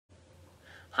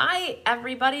Hi,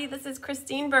 everybody. This is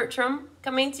Christine Bertram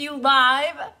coming to you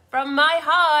live from my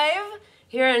hive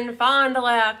here in Fond du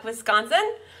Lac,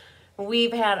 Wisconsin.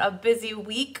 We've had a busy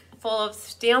week full of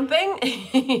stamping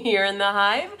here in the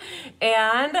hive,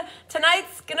 and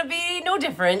tonight's gonna be no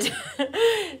different.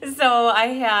 So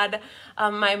I had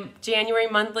my January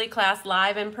monthly class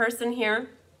live in person here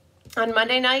on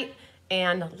Monday night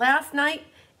and last night,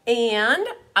 and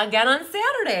again on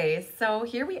Saturday. So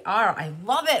here we are. I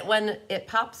love it when it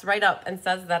pops right up and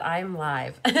says that I'm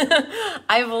live.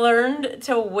 I've learned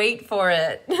to wait for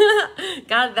it.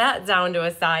 Got that down to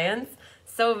a science.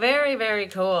 So very, very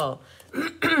cool.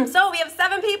 So we have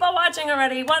 7 people watching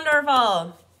already.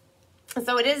 Wonderful.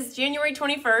 So it is January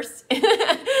 21st,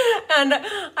 and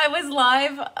I was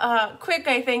live quick,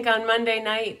 I think, on Monday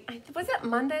night. Was it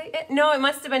Monday? No, it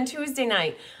must have been Tuesday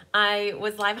night. I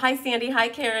was live. Hi, Sandy. Hi,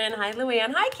 Karen. Hi,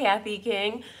 Luann. Hi, Kathy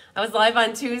King. I was live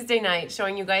on Tuesday night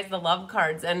showing you guys the love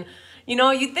cards. And, you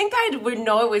know, you'd think I would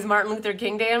know it was Martin Luther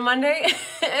King Day on Monday.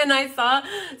 And I saw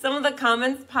some of the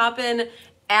comments pop in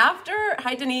after.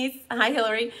 Hi, Denise. Hi,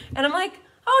 Hillary. And I'm like,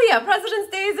 oh yeah,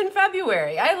 President's Day is in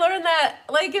February. I learned that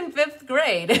like in 5th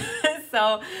grade.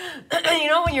 So, you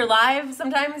know, when you're live,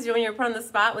 sometimes when you're put on the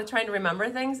spot with trying to remember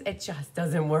things, it just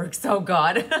doesn't work so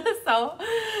good.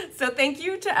 So thank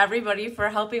you to everybody for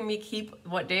helping me keep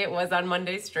what day it was on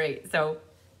Monday straight. So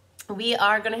we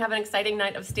are going to have an exciting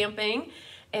night of stamping.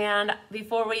 And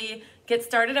before we get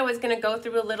started, I was going to go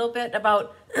through a little bit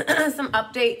about some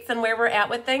updates and where we're at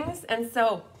with things. And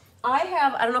so I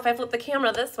don't know if I flip the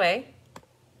camera this way.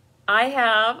 I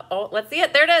have, oh, let's see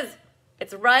it. There it is.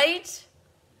 It's right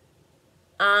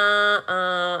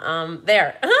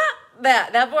there.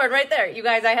 That board right there. You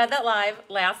guys, I had that live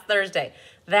last Thursday.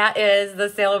 That is the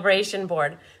Sale-A-Bration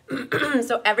board.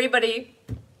 So everybody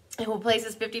who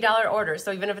places $50 orders,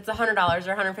 so even if it's $100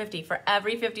 or $150, for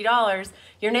every $50,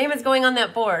 your name is going on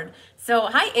that board. So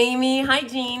hi, Amy. Hi,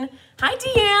 Jean. Hi,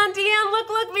 Deanne. Deanne, look,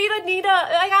 Nita.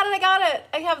 I got it.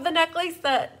 I have the necklace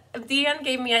that Deanne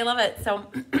gave me. I love it. So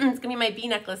it's going to be my bee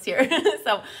necklace here.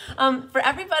 So for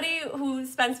everybody who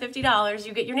spends $50,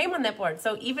 you get your name on that board.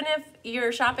 So even if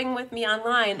you're shopping with me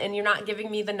online and you're not giving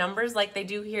me the numbers like they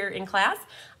do here in class,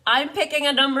 I'm picking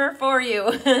a number for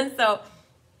you. So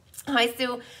hi,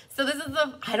 Sue. So this is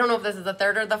I don't know if this is the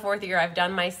 3rd or the 4th year I've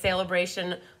done my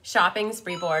Sale-A-Bration shopping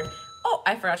spree board. Oh,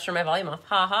 I forgot to turn my volume off.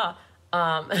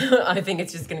 I think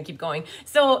it's just going to keep going.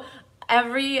 So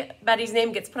everybody's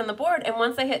name gets put on the board, and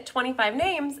once I hit 25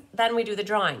 names, then we do the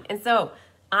drawing. And so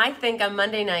I think on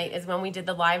Monday night is when we did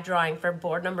the live drawing for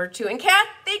board number 2. And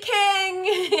Kathy King,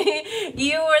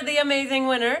 you were the amazing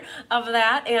winner of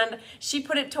that, and she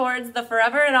put it towards the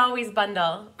Forever and Always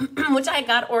bundle, which I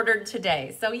got ordered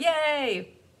today. So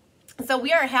yay! So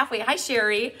we are halfway. Hi,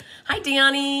 Sherry. Hi,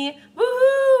 Danny.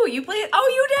 Woohoo! You played. Oh,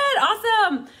 you did.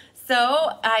 Awesome.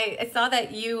 So I saw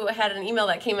that you had an email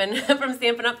that came in from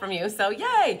Stampin' Up! From you. So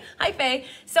yay. Hi, Faye.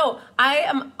 So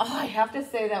I have to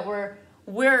say that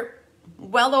we're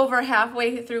well over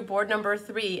halfway through board number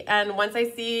 3. And once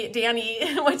I see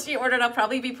Danny, what she ordered, I'll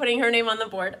probably be putting her name on the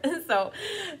board. So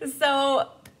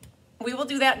we will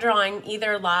do that drawing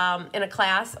either in a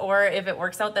class, or if it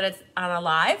works out that it's on a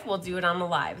live, we'll do it on the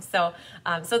live. So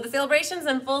so the Sale-A-Bration's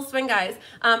in full swing, guys.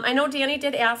 I know Danny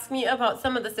did ask me about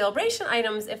some of the Sale-A-Bration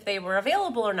items, if they were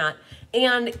available or not.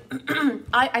 And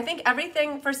I think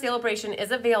everything for Sale-A-Bration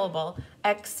is available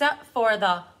except for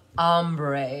the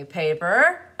ombre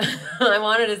paper. I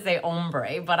wanted to say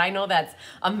ombre, but I know that's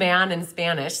a man in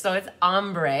Spanish, so it's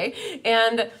ombre.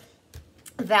 And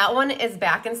that one is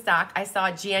back in stock. I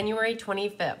saw January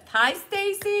 25th. Hi,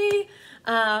 Stacy.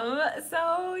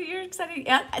 So you're excited.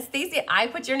 Yeah, Stacy, I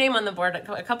put your name on the board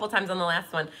a couple times on the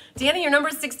last one. Danny, your number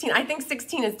is 16. I think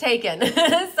 16 is taken.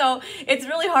 So it's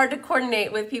really hard to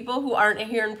coordinate with people who aren't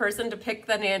here in person to pick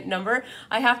the number.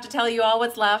 I have to tell you all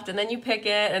what's left, and then you pick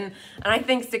it. And I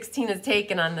think 16 is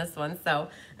taken on this one. So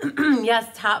yes,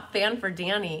 top fan for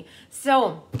Danny.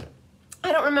 So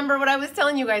I don't remember what I was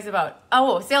telling you guys about.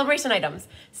 Oh, Sale-A-Bration items.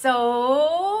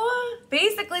 So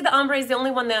basically the ombre is the only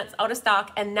one that's out of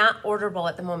stock and not orderable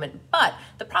at the moment. But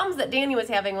the problems that Danny was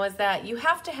having was that you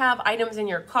have to have items in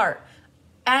your cart,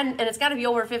 and it's got to be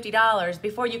over $50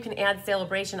 before you can add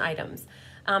Sale-A-Bration items.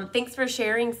 Thanks for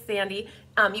sharing, Sandy.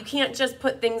 You can't just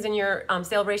put things in your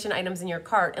Sale-A-Bration items in your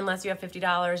cart unless you have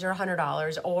 $50 or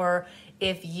 $100, or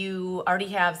if you already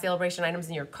have Sale-A-Bration items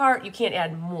in your cart, you can't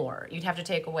add more. You'd have to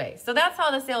take away. So that's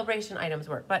how the Sale-A-Bration items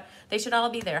work, but they should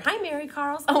all be there. Hi, Mary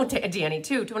Carls. Oh, Danny,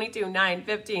 2, 22, 9,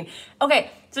 15.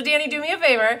 Okay, so Danny, do me a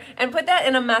favor and put that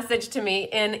in a message to me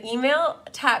in email,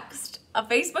 text, a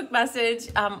Facebook message,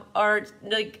 or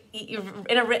like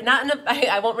in a not in a,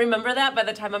 I won't remember that by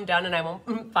the time I'm done, and I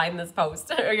won't find this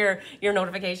post or your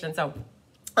notification. So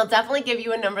I'll definitely give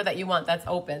you a number that you want that's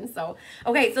open. So,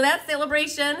 okay, so that's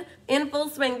Sale-A-Bration in full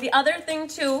swing. The other thing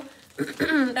too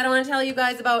that I want to tell you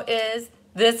guys about is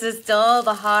this is still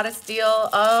the hottest deal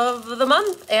of the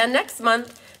month and next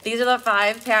month. These are the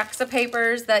 5 packs of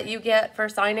papers that you get for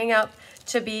signing up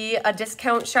to be a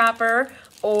discount shopper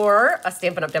or a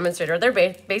Stampin' Up! Demonstrator. They're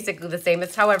basically the same.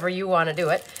 It's however you want to do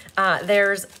it.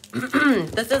 There's,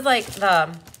 this is like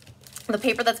the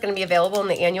paper that's going to be available in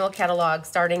the annual catalog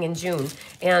starting in June.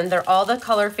 And they're all the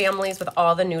color families with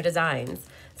all the new designs.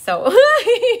 So,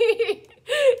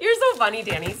 you're so funny,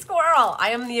 Danny. Squirrel. I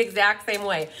am the exact same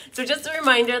way. So just a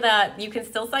reminder that you can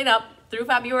still sign up through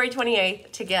February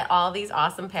 28th to get all these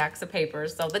awesome packs of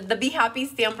papers. So the Be Happy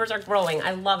stampers are growing.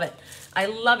 I love it. I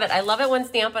love it. I love it when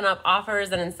Stampin' Up!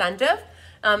 Offers an incentive.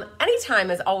 Anytime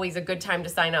is always a good time to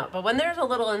sign up, but when there's a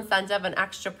little incentive, an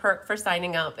extra perk for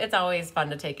signing up, it's always fun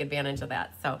to take advantage of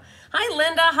that. So, hi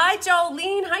Linda, hi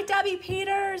Jolene, hi Debbie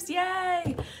Peters,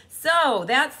 yay! So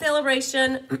that's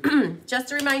Sale-A-Bration.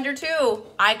 Just a reminder too,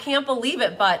 I can't believe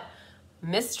it, but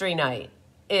Mystery Night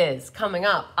is coming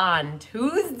up on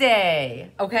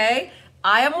Tuesday, okay?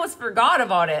 I almost forgot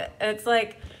about it. It's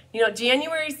like, you know,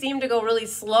 January seemed to go really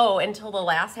slow until the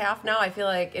last half now. I feel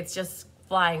like it's just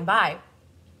flying by.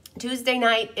 Tuesday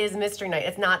night is Mystery Night.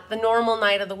 It's not the normal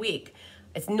night of the week.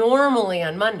 It's normally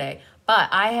on Monday, but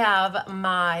I have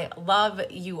my Love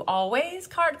You Always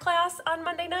card class on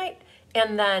Monday night,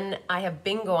 and then I have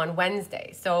bingo on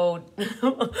Wednesday. So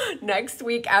next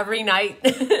week, every night.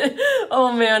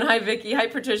 Oh man, hi Vicki, hi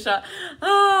Patricia.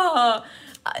 Oh,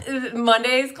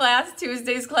 Monday's class,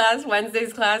 Tuesday's class,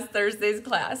 Wednesday's class, Thursday's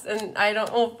class, and I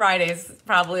don't know, Friday's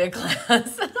probably a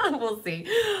class. We'll see.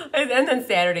 And then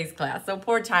Saturday's class. So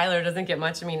poor Tyler doesn't get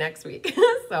much of me next week.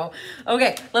 So,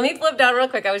 okay, let me flip down real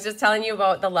quick. I was just telling you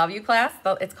about the Love You class.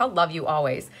 It's called Love You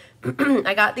Always.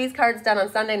 I got these cards done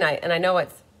on Sunday night, and I know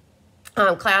it's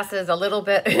class is a little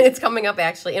bit, it's coming up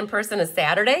actually. In person is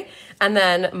Saturday, and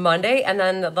then Monday, and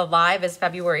then the live is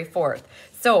February 4th.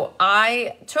 So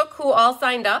I took who all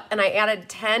signed up, and I added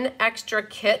 10 extra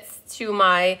kits to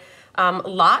my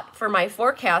lot for my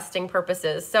forecasting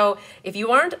purposes. So if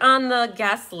you aren't on the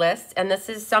guest list, and this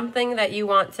is something that you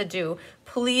want to do,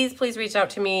 please reach out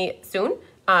to me soon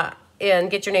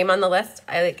and get your name on the list.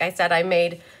 Like I said, I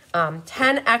made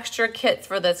 10 extra kits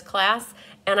for this class,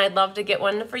 and I'd love to get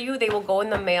one for you. They will go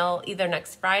in the mail either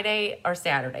next Friday or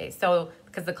Saturday. So,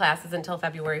 because the class is until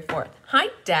February 4th. Hi,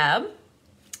 Deb.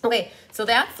 Okay, so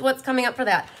that's what's coming up for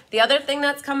that. The other thing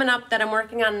that's coming up that I'm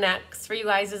working on next for you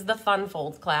guys is the Fun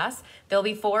Folds class. There'll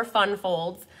be 4 Fun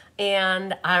Folds,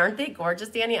 and aren't they gorgeous,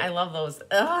 Danny? I love those.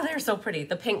 Oh, they're so pretty.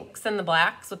 The pinks and the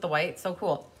blacks with the white, so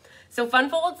cool. So Fun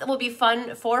Folds will be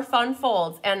 4 Fun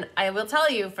Folds, and I will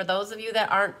tell you, for those of you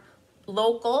that aren't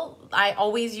local, I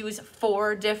always use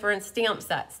 4 different stamp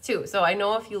sets too. So I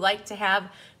know if you like to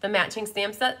have the matching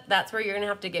stamp set, that's where you're gonna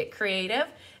have to get creative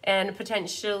and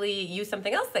potentially use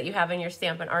something else that you have in your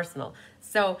Stampin' arsenal.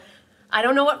 So I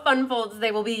don't know what Fun Folds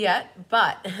they will be yet,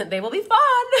 but they will be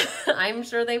fun. I'm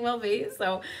sure they will be.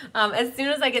 So as soon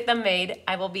as I get them made,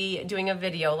 I will be doing a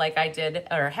video like I did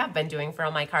or have been doing for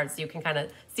all my cards, so you can kind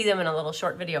of see them in a little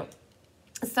short video.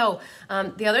 So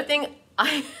the other thing,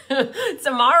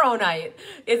 tomorrow night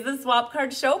is the Swap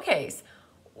Card Showcase.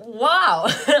 Wow,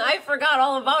 I forgot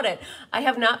all about it. I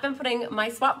have not been putting my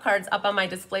swap cards up on my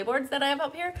display boards that I have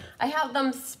up here. I have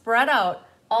them spread out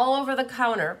all over the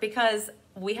counter because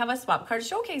we have a Swap Card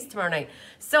Showcase tomorrow night.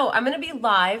 So I'm going to be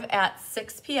live at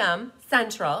 6 p.m.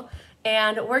 Central,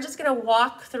 and we're just going to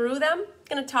walk through them,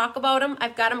 going to talk about them.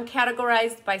 I've got them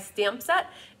categorized by stamp set,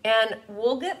 and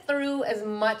we'll get through as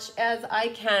much as I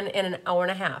can in an hour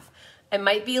and a half. It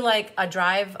might be like a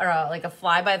drive or like a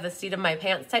fly by the seat of my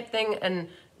pants type thing, and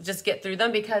just get through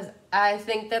them because I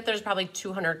think that there's probably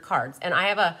 200 cards. And I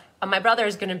have my brother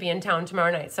is going to be in town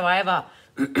tomorrow night. So I have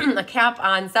a cap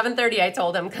on 7:30, I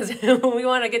told him, because we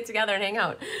want to get together and hang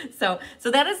out. So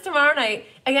that is tomorrow night.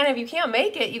 Again, if you can't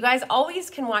make it, you guys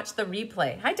always can watch the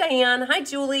replay. Hi, Diane. Hi,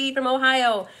 Julie from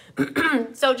Ohio.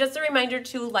 So just a reminder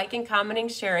to like and commenting,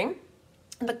 sharing.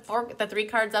 The 3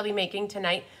 cards I'll be making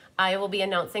tonight, I will be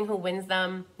announcing who wins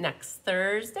them next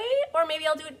Thursday, or maybe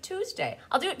I'll do it Tuesday.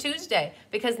 I'll do it Tuesday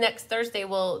because next Thursday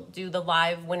we'll do the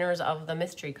live winners of the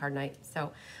mystery card night.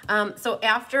 So, so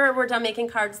after we're done making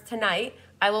cards tonight,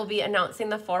 I will be announcing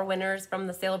the 4 winners from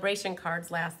the Sale-A-Bration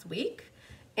cards last week.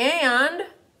 And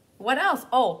what else?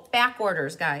 Oh, back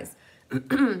orders, guys.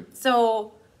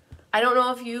 So I don't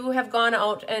know if you have gone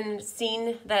out and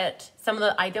seen that some of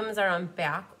the items are on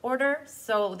back order.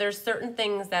 So there's certain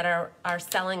things that are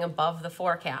selling above the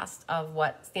forecast of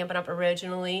what Stampin' Up!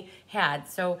 Originally had.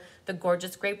 So the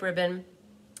gorgeous grape ribbon,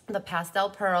 the pastel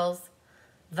pearls,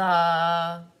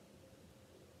 the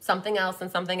something else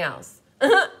and something else.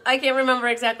 I can't remember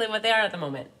exactly what they are at the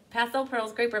moment. Pastel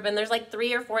pearls, grape ribbon, there's like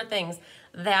 3 or 4 things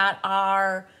that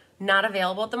are not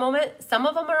available at the moment. Some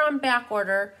of them are on back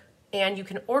order, and you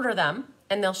can order them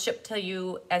and they'll ship to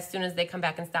you as soon as they come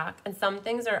back in stock. And some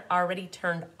things are already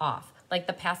turned off. Like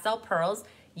the pastel pearls,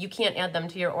 you can't add them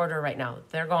to your order right now.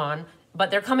 They're gone,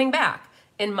 but they're coming back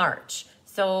in March.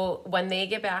 So when they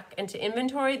get back into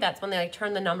inventory, that's when they like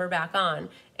turn the number back on.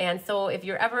 And so if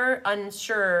you're ever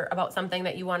unsure about something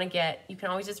that you want to get, you can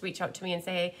always just reach out to me and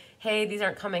say, hey, these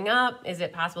aren't coming up. Is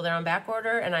it possible they're on back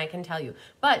order? And I can tell you.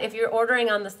 But if you're ordering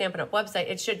on the Stampin' Up! Website,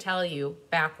 it should tell you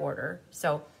back order.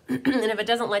 So, and if it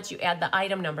doesn't let you add the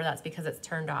item number, that's because it's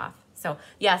turned off. So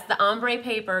yes, the ombre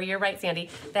paper, you're right, Sandy.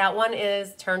 That one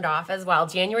is turned off as well.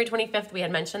 January 25th, we had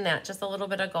mentioned that just a little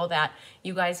bit ago, that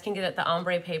you guys can get it, the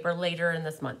ombre paper, later in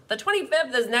this month. The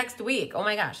 25th is next week. Oh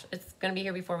my gosh, it's gonna be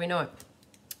here before we know it.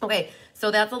 Okay,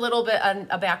 so that's a little bit on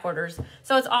back orders.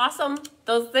 So it's awesome.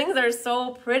 Those things are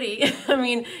so pretty. I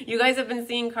mean, you guys have been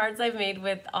seeing cards I've made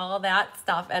with all that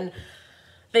stuff, and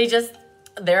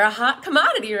they're a hot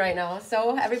commodity right now.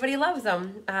 So everybody loves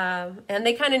them. And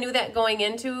they kind of knew that going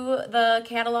into the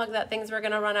catalog that things were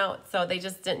gonna run out. So they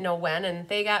just didn't know when, and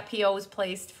they got POs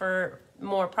placed for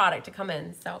more product to come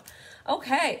in. So,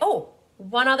 okay. Oh,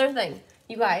 one other thing,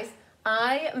 you guys.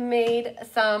 I made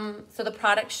so the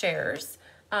product shares,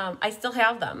 I still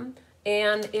have them.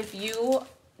 And if you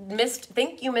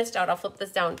think you missed out, I'll flip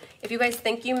this down. If you guys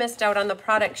think you missed out on the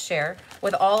product share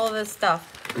with all of this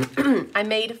stuff, I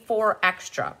made 4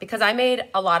 extra, because I made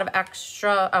a lot of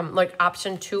extra, like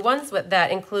option 2 ones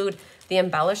that include the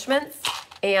embellishments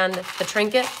and the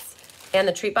trinkets and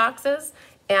the treat boxes.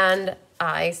 And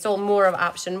I sold more of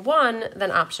option 1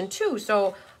 than option 2.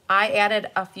 So I added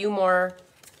a few more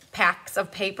packs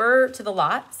of paper to the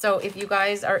lot. So if you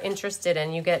guys are interested,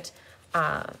 and you get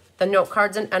the note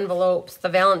cards and envelopes, the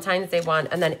Valentine's Day one,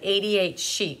 and then 88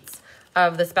 sheets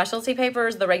of the specialty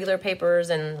papers, the regular papers,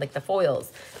 and like the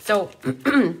foils. So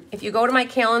if you go to my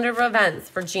calendar of events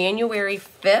for January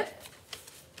 5th,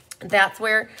 that's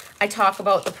where I talk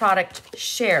about the product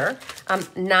share.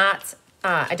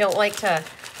 I don't like to,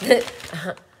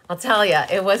 I'll tell you,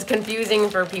 it was confusing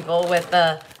for people with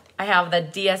I have the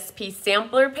DSP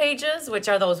sampler pages, which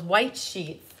are those white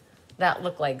sheets that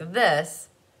look like this.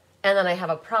 And then I have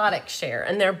a product share,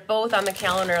 and they're both on the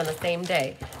calendar on the same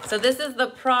day. So this is the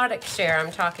product share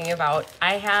I'm talking about.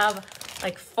 I have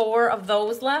like 4 of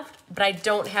those left, but I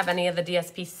don't have any of the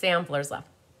DSP samplers left.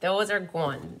 Those are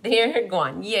gone. They're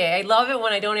gone. Yay, I love it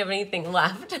when I don't have anything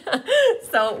left.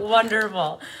 So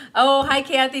wonderful. Oh, hi,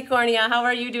 Kathy Cornea. How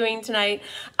are you doing tonight?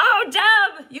 Oh,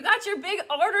 Deb, you got your big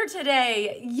order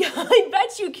today. Yeah, I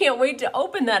bet you can't wait to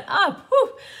open that up.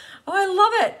 Whew. Oh, I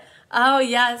love it. Oh,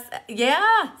 yes.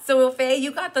 Yeah. So, Faye,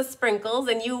 you got the sprinkles,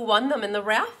 and you won them in the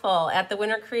raffle at the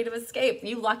Winter Creative Escape.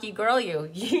 You lucky girl, you.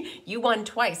 You won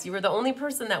twice. You were the only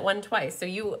person that won twice. So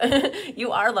you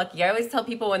you are lucky. I always tell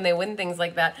people when they win things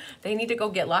like that, they need to go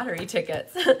get lottery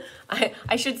tickets.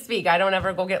 I should speak. I don't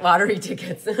ever go get lottery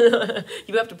tickets.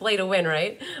 You have to play to win,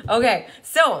 right? Okay.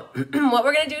 So what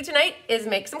we're going to do tonight is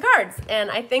make some cards.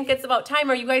 And I think it's about time.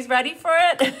 Are you guys ready for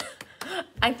it?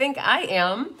 I think I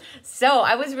am. So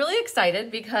I was really excited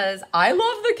because I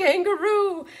love the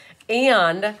kangaroo,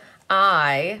 and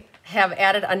I have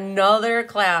added another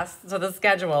class to the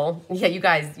schedule. Yeah, you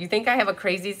guys, you think I have a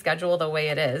crazy schedule the way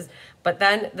it is, but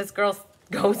then this girl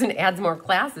goes and adds more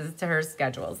classes to her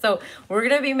schedule. So we're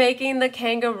going to be making the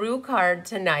kangaroo card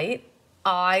tonight.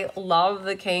 I love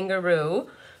the kangaroo.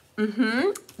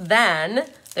 Then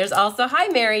there's also, hi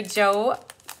Mary Jo.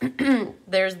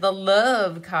 There's the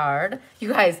love card. You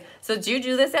guys, so did you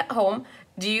do this at home?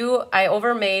 I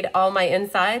overmade all my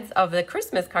insides of the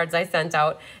Christmas cards I sent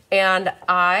out, and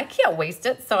I can't waste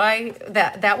it. So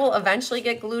that will eventually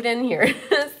get glued in here.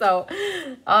 So,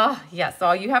 yeah,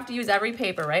 so you have to use every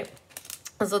paper, right?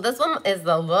 So this one is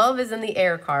the Love is in the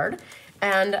Air card.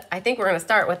 And I think we're going to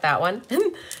start with that one.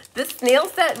 This snail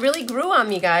set really grew on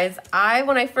me, guys.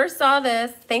 When I first saw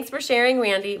this, thanks for sharing,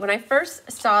 Randy. When I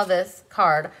first saw this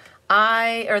card,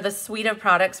 or the suite of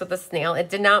products with the snail, it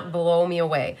did not blow me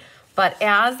away. But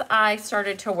as I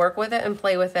started to work with it and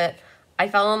play with it, I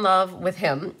fell in love with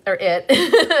him, or it,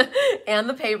 and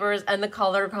the papers and the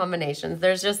color combinations.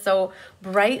 They're just so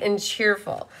bright and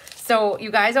cheerful. So So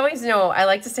you guys always know I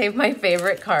like to save my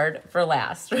favorite card for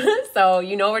last. So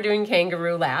you know we're doing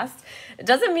kangaroo last. It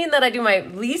doesn't mean that I do my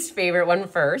least favorite one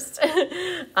first.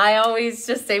 I always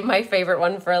just save my favorite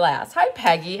one for last. Hi,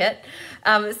 Peggy Hit.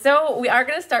 So we are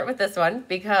going to start with this one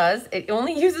because it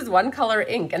only uses one color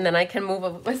ink, and then I can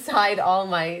move aside all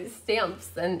my stamps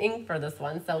and ink for this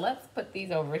one. So let's put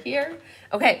these over here.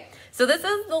 Okay, so this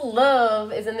is the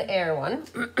Love is in the Air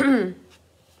one.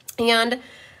 And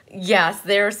yes,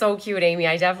 they're so cute, Amy.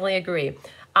 I definitely agree.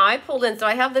 I pulled in, so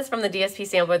I have this from the DSP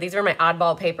sampler. These are my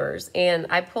oddball papers. And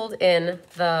I pulled in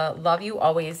the Love You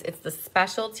Always. It's the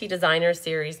Specialty Designer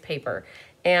Series paper.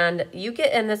 And you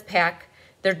get in this pack,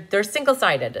 they're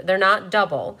single-sided. They're not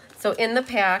double. So in the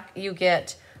pack, you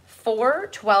get 4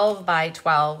 12 by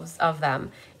 12s of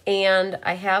them. And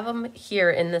I have them here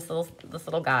in this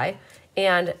little guy.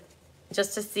 And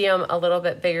just to see them a little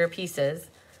bit bigger pieces.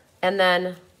 And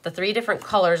then the 3 different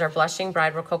colors are Blushing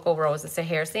Bride, Rococo Rose, and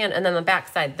Sahara Sand. And then the back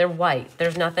side, they're white.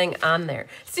 There's nothing on there.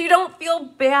 So you don't feel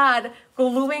bad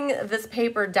gluing this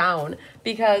paper down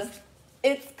because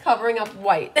it's covering up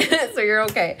white. So you're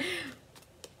okay.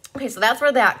 Okay, so that's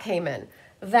where that came in.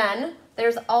 Then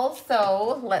there's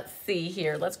also, let's see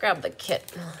here. Let's grab the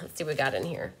kit. Let's see what we got in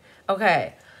here.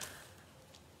 Okay.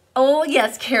 Oh,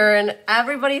 yes, Karen.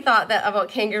 Everybody thought that about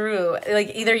kangaroo.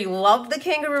 Like, either you loved the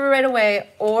kangaroo right away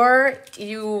or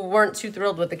you weren't too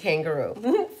thrilled with the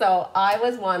kangaroo. So I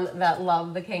was one that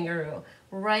loved the kangaroo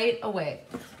right away.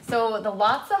 So the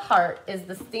Lots of Heart is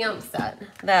the stamp set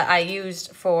that I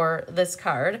used for this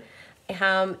card.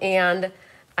 And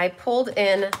I pulled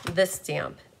in this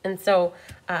stamp. And so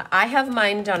I have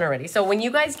mine done already. So when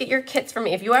you guys get your kits from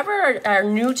me, if you ever are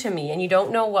new to me and you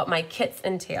don't know what my kits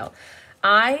entail,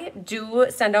 I do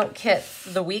send out kits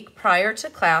the week prior to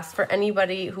class for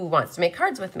anybody who wants to make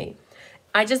cards with me.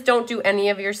 I just don't do any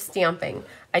of your stamping.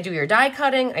 I do your die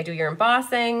cutting, I do your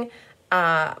embossing,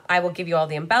 I will give you all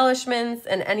the embellishments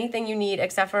and anything you need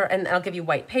except for, and I'll give you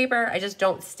white paper. I just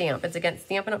don't stamp. It's against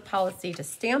Stampin' Up! Policy to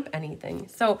stamp anything.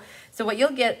 So what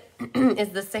you'll get is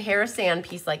the Sahara Sand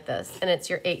piece like this, and it's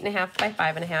your 8.5 by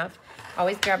 5.5.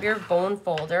 Always grab your bone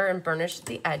folder and burnish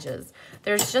the edges.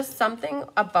 There's just something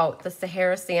about the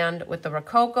Sahara Sand with the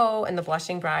Rococo and the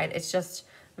Blushing Bride. It's just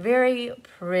very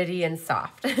pretty and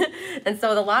soft. And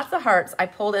so the Lots of Hearts, I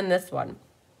pulled in this one.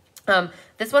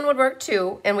 This one would work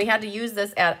too, and we had to use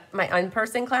this at my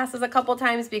in-person classes a couple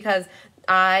times because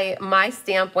my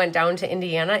stamp went down to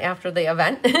Indiana after the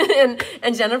event,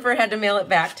 and Jennifer had to mail it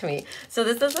back to me. So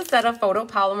this is a set of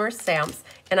photopolymer stamps,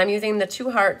 and I'm using the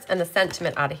 2 hearts and the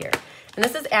sentiment out of here. And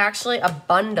this is actually a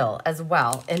bundle as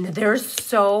well, and there's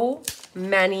so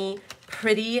many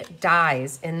pretty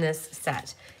dies in this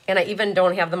set. And I even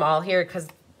don't have them all here because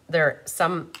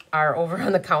some are over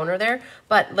on the counter there,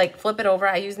 but like flip it over.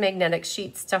 I use magnetic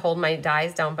sheets to hold my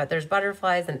dies down, but there's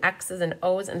butterflies and X's and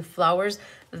O's and flowers.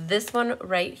 This one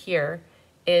right here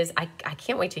is, I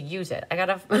can't wait to use it. I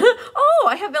gotta, oh,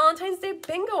 I have Valentine's Day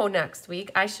bingo next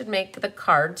week. I should make the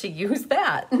card to use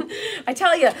that. I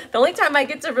tell you, the only time I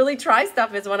get to really try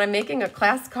stuff is when I'm making a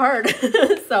class card.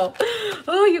 So,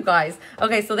 oh, you guys.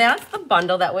 Okay, so that's the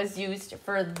bundle that was used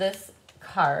for this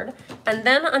card. And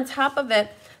then on top of it,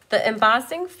 the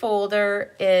embossing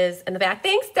folder is in the back.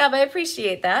 Thanks, Deb. I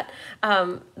appreciate that.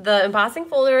 The embossing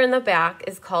folder in the back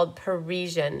is called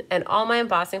Parisian, and all my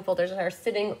embossing folders are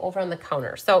sitting over on the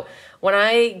counter. So when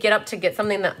I get up to get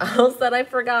something else that I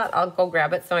forgot, I'll go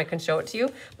grab it so I can show it to you.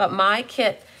 But my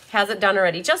kit has it done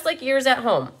already, just like yours at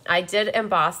home. I did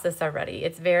emboss this already.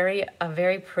 It's a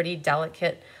very pretty,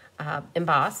 delicate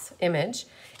emboss image.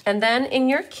 And then in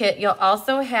your kit, you'll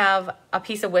also have a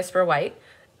piece of Whisper White.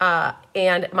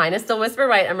 And mine is still Whisper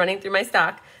White. I'm running through my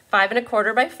stock. 5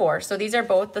 1/4 by 4. So these are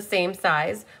both the same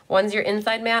size. One's your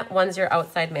inside mat, one's your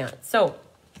outside mat. So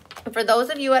for those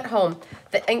of you at home,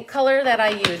 the ink color that I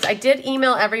use, I did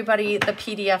email everybody the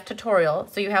PDF tutorial.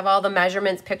 So you have all the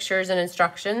measurements, pictures, and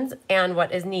instructions and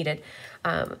what is needed.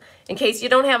 In case you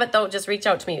don't have it though, just reach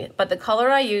out to me. But the color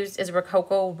I used is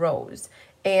Rococo Rose.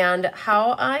 And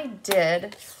how I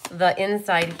did the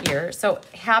inside here. So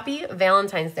Happy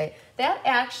Valentine's Day. That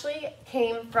actually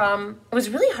came from, it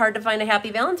was really hard to find a Happy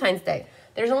Valentine's Day.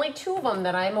 There's only 2 of them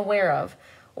that I'm aware of.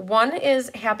 One is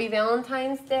Happy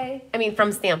Valentine's Day,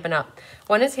 from Stampin' Up.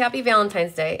 One is Happy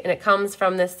Valentine's Day, and it comes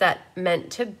from this set Meant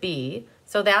to Be.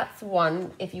 So that's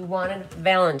one if you wanted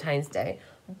Valentine's Day.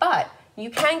 But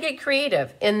you can get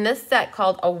creative. In this set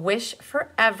called A Wish for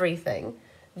Everything,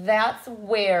 that's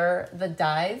where the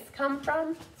dies come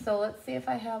from. So let's see if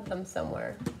I have them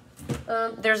somewhere.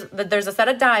 There's a set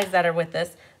of dies that are with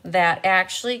this. that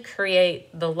actually create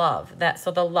the love.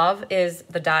 So the love is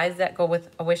the dies that go with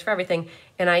A Wish for Everything.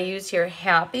 And I use here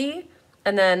happy,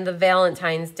 and then the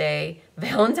Valentine's,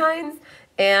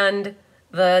 and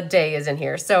the day is in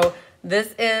here. So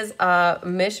this is a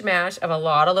mishmash of a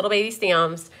lot of little baby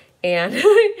stamps, and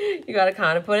you got to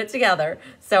kind of put it together.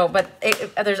 So, but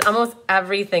there's almost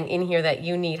everything in here that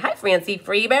you need. Hi, Francie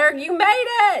Freeberg, you made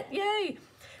it! Yay!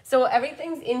 So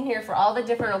everything's in here for all the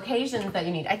different occasions that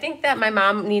you need. I think that my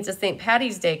mom needs a St.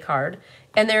 Patty's Day card,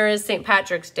 and there is St.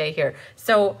 Patrick's Day here.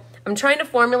 So I'm trying to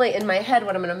formulate in my head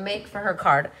what I'm going to make for her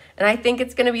card, and I think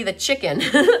it's going to be the chicken.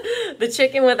 The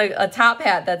chicken with a top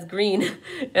hat that's green,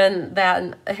 and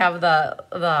that have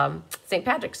the St.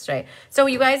 Patrick's Day. So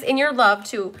you guys, in your love,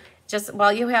 to just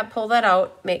while you pull that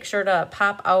out, make sure to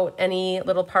pop out any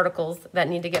little particles that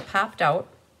need to get popped out.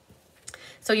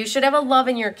 So you should have a love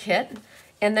in your kit.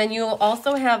 And then you'll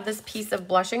also have this piece of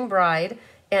Blushing Bride,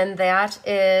 and that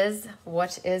is,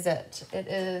 what is it? It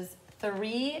is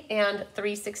 3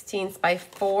 3/16 by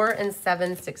 4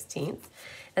 7/16.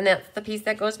 And that's the piece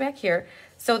that goes back here.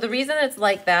 So the reason it's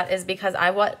like that is because I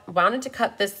wanted to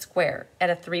cut this square at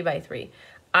a 3 by 3.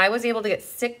 I was able to get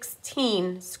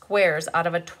 16 squares out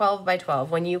of a 12 by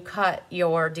 12 when you cut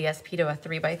your DSP to a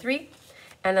 3 by 3.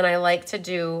 And then I like to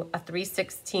do a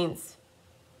 3/16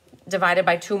 divided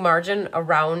by 2 margin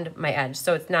around my edge.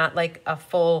 So it's not like a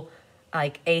full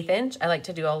like 1/8 inch. I like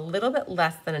to do a little bit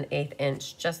less than an 1/8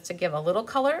 inch just to give a little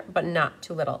color, but not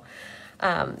too little.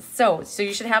 So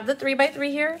you should have the 3 by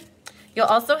 3 here. You'll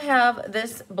also have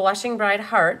this Blushing Bride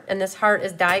heart, and this heart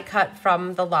is die cut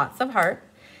from the Lots of Heart.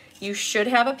 You should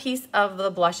have a piece of the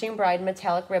Blushing Bride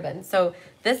metallic ribbon. So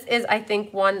this is, I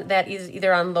think, one that is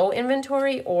either on low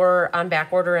inventory or on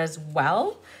back order as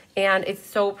well. And it's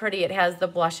so pretty. It has the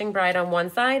Blushing Bride on one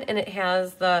side, and it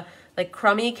has the like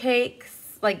crummy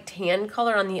cakes, like tan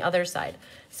color on the other side.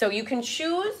 So you can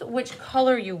choose which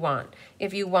color you want.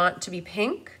 If you want to be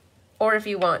pink or if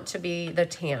you want to be the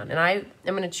tan. And I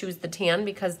am going to choose the tan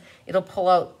because it'll pull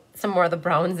out some more of the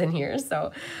browns in here.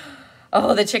 So,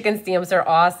 oh, the chicken stamps are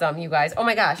awesome, you guys. Oh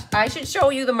my gosh, I should show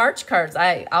you the March cards.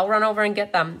 I'll run over and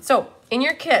get them. So in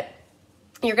your kit,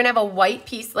 you're going to have a white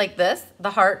piece like this.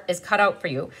 The heart is cut out for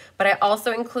you, but I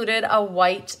also included a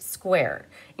white square.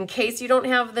 In case you don't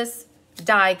have this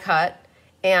die cut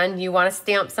and you want to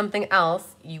stamp something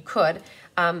else, you could.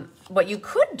 What you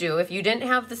could do, if you didn't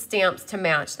have the stamps to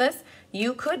match this,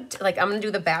 you could, like I'm going to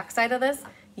do the back side of this,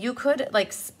 you could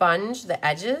like sponge the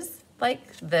edges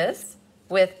like this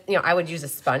with, you know, I would use a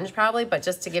sponge probably, but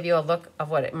just to give you a look of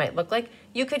what it might look like,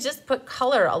 you could just put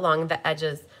color along the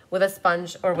edges with a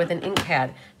sponge or with an ink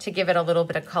pad to give it a little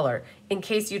bit of color in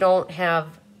case you don't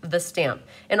have the stamp.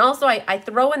 And also I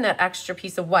throw in that extra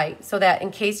piece of white so that in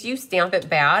case you stamp it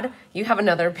bad, you have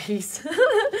another piece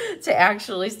to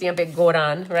actually stamp it good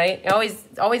on, right?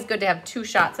 Always good to have 2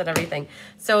 shots at everything.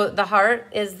 So the heart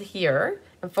is here,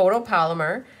 and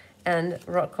photopolymer, and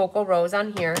Cocoa Rose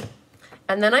on here.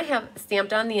 And then I have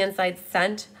stamped on the inside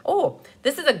scent. Oh,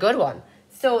 this is a good one.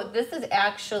 So this is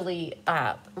actually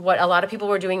what a lot of people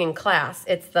were doing in class.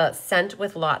 It's the scent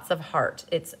with lots of heart.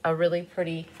 It's a really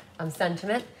pretty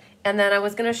sentiment. And then I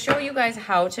was going to show you guys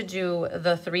how to do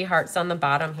the 3 hearts on the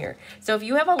bottom here. So if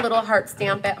you have a little heart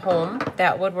stamp at home,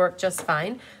 that would work just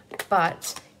fine.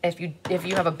 But if you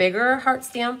have a bigger heart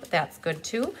stamp, that's good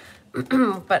too.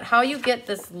 But how you get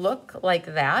this look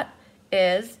like that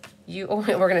is we're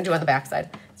going to do on the back side.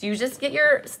 So you just get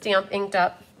your stamp inked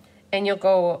up, and you'll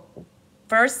go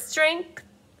first strength,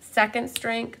 second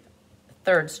strength,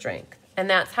 third strength. And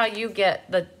that's how you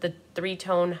get the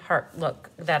 3-tone heart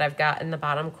look that I've got in the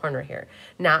bottom corner here.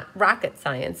 Not rocket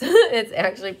science. It's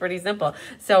actually pretty simple.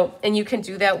 So, and you can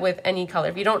do that with any color.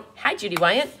 If you don't, hi Judy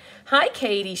Wyatt. Hi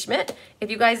Katie Schmidt.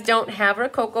 If you guys don't have a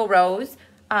Cocoa Rose,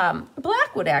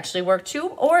 black would actually work too.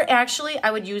 Or actually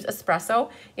I would use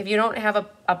espresso. If you don't have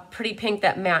a pretty pink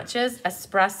that matches,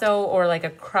 espresso or like a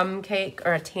crumb cake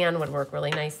or a tan would work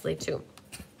really nicely too.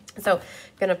 So I'm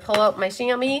going to pull out my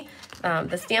chamois.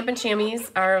 The Stampin'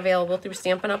 Chamois are available through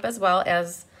Stampin' Up! As well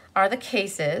as are the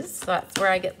cases. So that's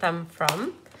where I get them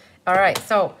from. All right,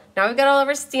 so now we've got all of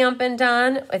our stamping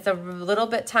done. It's a little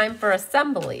bit time for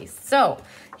assembly. So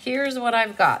here's what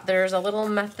I've got. There's a little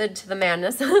method to the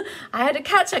madness. I had to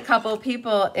catch a couple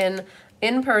people in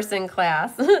in-person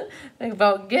class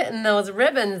about getting those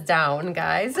ribbons down,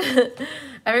 guys.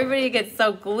 Everybody gets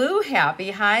so glue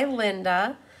happy. Hi,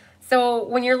 Linda. So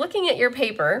when you're looking at your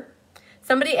paper,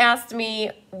 somebody asked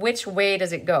me, which way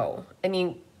does it go? I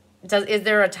mean, is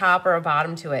there a top or a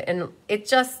bottom to it? And it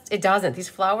doesn't. These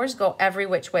flowers go every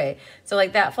which way. So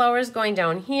like that flower is going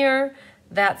down here,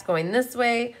 that's going this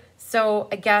way. So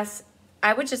I guess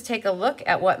I would just take a look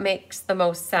at what makes the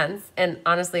most sense. And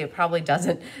honestly, it probably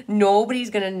doesn't. Nobody's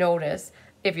going to notice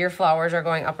if your flowers are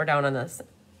going up or down on this.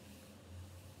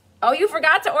 Oh, you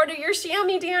forgot to order your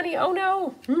chamois, Danny. Oh,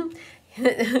 no.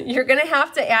 You're going to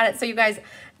have to add it. So you guys,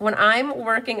 when I'm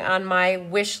working on my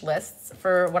wish lists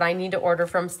for what I need to order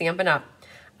from Stampin' Up!,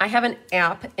 I have an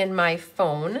app in my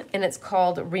phone, and it's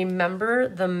called Remember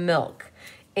the Milk.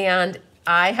 And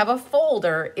I have a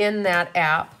folder in that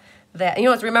app that, you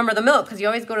know, it's Remember the Milk, because you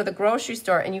always go to the grocery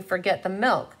store and you forget the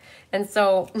milk. And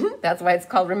so that's why it's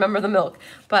called Remember the Milk.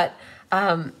 But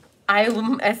as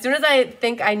soon as I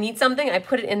think I need something, I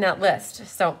put it in that list.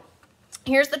 So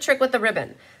here's the trick with the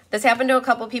ribbon. This happened to a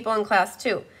couple people in class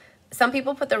too. Some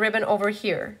people put the ribbon over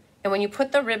here. And when you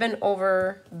put the ribbon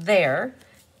over there,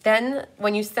 then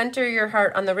when you center your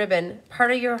heart on the ribbon,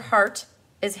 part of your heart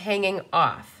is hanging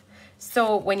off.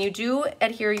 So when you do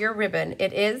adhere your ribbon,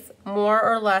 it is more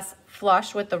or less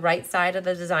flush with the right side of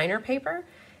the designer paper.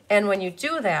 And when you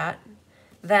do that,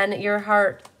 then your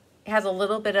heart has a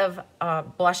little bit of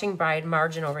blushing bride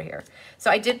margin over here.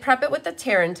 So I did prep it with the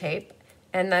tear and tape.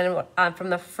 And then from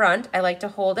the front, I like to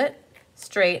hold it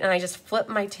straight, and I just flip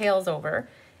my tails over.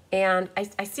 And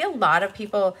I see a lot of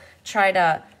people try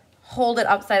to hold it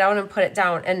upside down and put it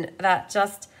down, and that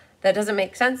doesn't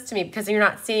make sense to me, because you're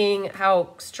not seeing how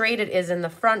straight it is in the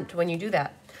front when you do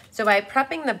that. So by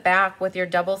prepping the back with your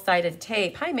double-sided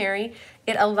tape, hi Mary,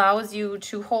 it allows you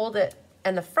to hold it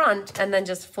in the front and then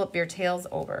just flip your tails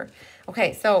over.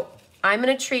 Okay, so I'm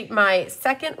going to treat my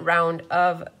second round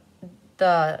of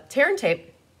the tear and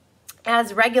tape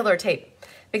as regular tape,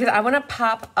 because I want to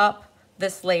pop up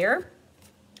this layer,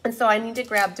 and so I need to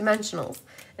grab dimensionals.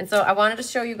 And so I wanted to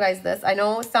show you guys this. I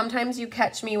know sometimes you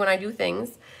catch me when I do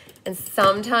things, and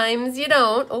sometimes you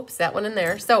don't. Oops, that one in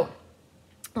there. So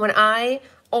when I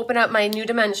open up my new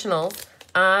dimensionals,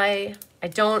 I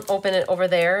don't open it over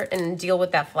there and deal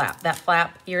with that flap. That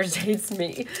flap irritates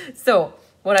me. So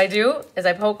what I do is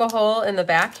I poke a hole in the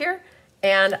back here,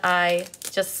 and I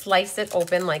just slice it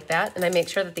open like that, and I make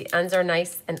sure that the ends are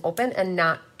nice and open and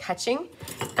not catching.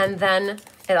 And then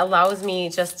it allows me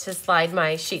just to slide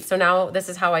my sheet. So now this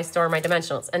is how I store my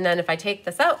dimensionals. And then if I take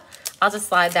this out, I'll just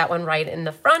slide that one right in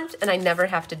the front, and I never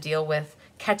have to deal with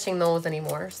catching those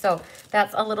anymore. So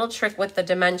that's a little trick with the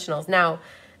dimensionals. Now,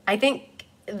 I think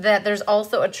that there's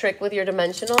also a trick with your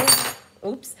dimensionals.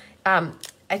 Oops.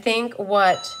 I think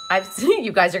what I've seen,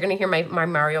 you guys are going to hear my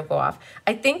Mario go off.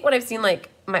 I think what I've seen like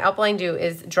my upline do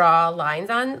is draw lines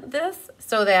on this,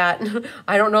 so that,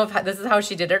 I don't know if this is how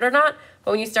she did it or not,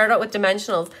 but when you start out with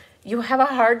dimensionals, you have a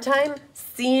hard time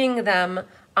seeing them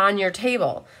on your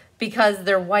table because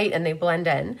they're white and they blend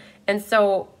in. And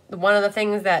so one of the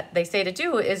things that they say to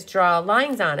do is draw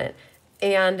lines on it,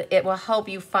 and it will help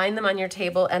you find them on your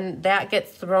table, and that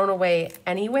gets thrown away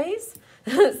anyways.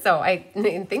 So I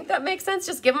think that makes sense.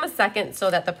 Just give them a second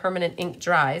so that the permanent ink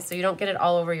dries, so you don't get it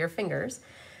all over your fingers.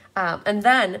 And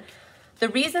then the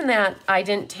reason that I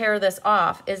didn't tear this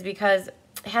off is because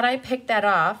had I picked that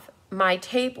off, my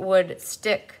tape would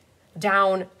stick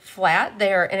down flat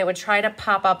there, and it would try to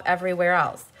pop up everywhere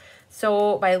else.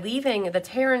 So by leaving the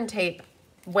tear and tape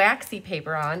waxy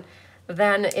paper on,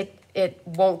 then it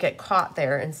won't get caught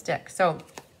there and stick. So,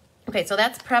 okay, so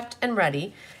that's prepped and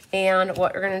ready. And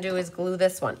what we're going to do is glue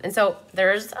this one. And so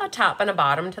there's a top and a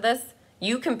bottom to this.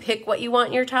 You can pick what you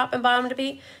want your top and bottom to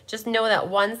be. Just know that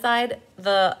one side,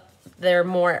 they're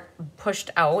more pushed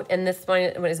out, and this one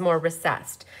is more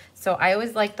recessed. So I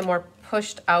always like the more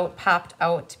pushed out, popped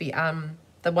out to be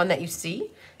the one that you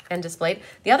see and displayed.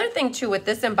 The other thing too with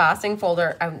this embossing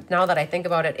folder, now that I think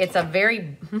about it, it's a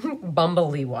very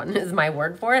bumbly one is my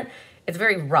word for it. It's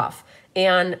very rough.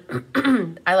 And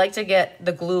I like to get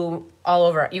the glue all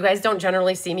over. You guys don't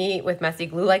generally see me with messy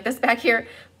glue like this back here,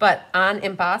 but on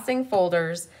embossing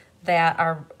folders that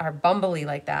are bumbly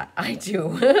like that, I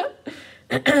do.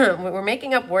 We're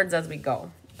making up words as we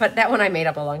go, but that one I made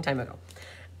up a long time ago.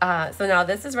 So now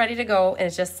this is ready to go, and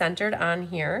it's just centered on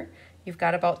here. You've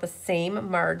got about the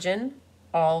same margin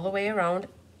all the way around,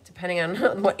 depending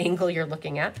on what angle you're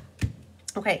looking at.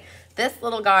 Okay, this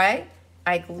little guy,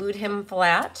 I glued him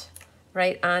flat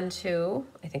right onto,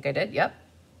 I think I did, yep.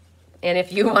 And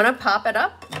if you want to pop it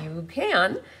up, you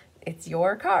can. It's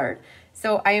your card.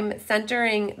 So I'm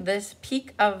centering this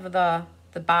peak of the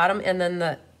bottom, and then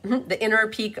the inner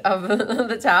peak of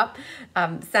the top,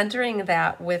 centering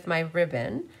that with my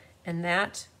ribbon, and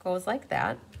that goes like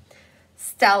that.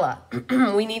 Stella,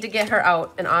 we need to get her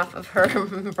out and off of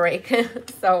her break.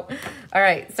 So, all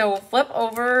right, so flip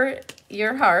over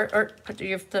your heart, or put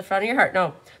the front of your heart.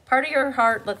 No, part of your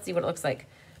heart, let's see what it looks like.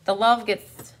 The love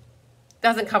gets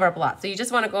doesn't cover up a lot. So you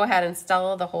just want to go ahead and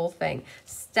Stella the whole thing.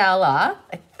 Stella,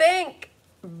 I think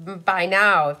by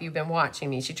now, if you've been watching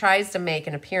me, she tries to make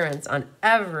an appearance on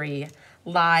every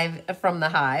live from the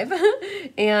hive.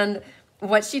 And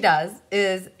what she does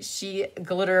is she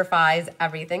glitterifies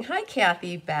everything. Hi,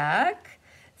 Kathy, back.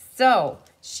 So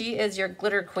she is your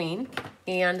glitter queen.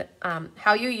 And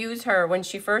how you use her when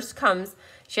she first comes,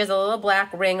 she has a little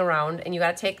black ring around, and you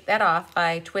got to take that off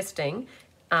by twisting.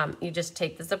 You just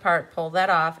take this apart, pull that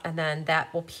off, and then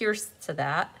that will pierce to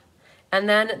that. And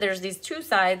then there's these two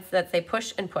sides that say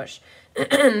push and push.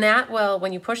 And that will,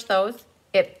 when you push those,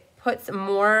 it puts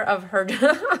more of her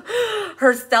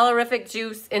her stellarific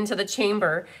juice into the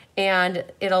chamber, and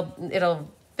it'll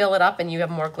fill it up and you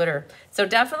have more glitter. So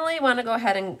definitely want to go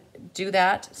ahead and do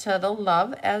that to the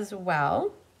love as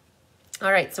well.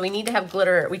 All right, so we need to have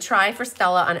glitter. We try for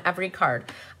Stella on every card.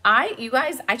 You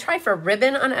guys, I try for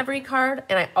ribbon on every card,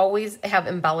 and I always have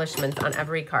embellishments on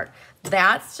every card.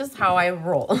 That's just how I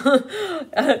roll.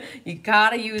 You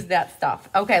gotta use that stuff.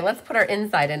 Okay, let's put our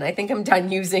inside in. I think I'm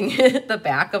done using the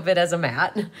back of it as a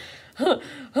mat.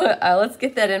 Let's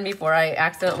get that in before I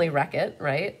accidentally wreck it,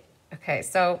 right? Okay,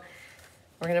 so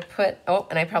we're gonna put, oh,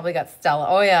 and I probably got Stella.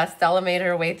 Oh yeah, Stella made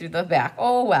her way through the back.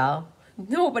 Oh well,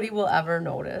 nobody will ever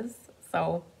notice.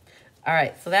 So, all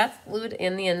right, so that's glued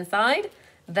in the inside.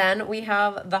 Then we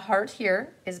have the heart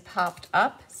here is popped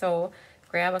up. So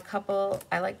grab a couple,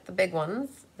 I like the big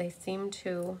ones. They seem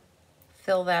to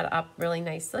fill that up really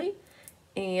nicely.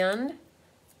 And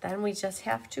then we just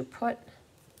have to put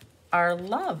our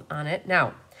love on it.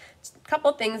 Now, a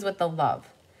couple things with the love.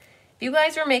 If you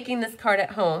guys are making this card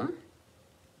at home,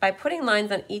 by putting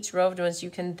lines on each row of dimensions, you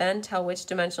can then tell which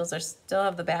dimensionals are still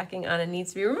have the backing on and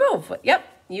needs to be removed. Yep,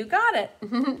 you got it.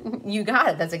 You got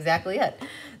it. That's exactly it.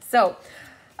 So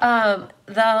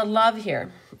the love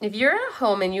here. If you're at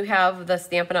home and you have the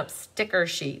Stampin' Up! Sticker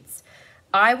sheets,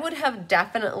 I would have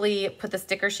definitely put the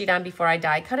sticker sheet on before I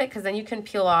die cut it, because then you can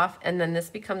peel off and then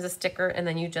this becomes a sticker and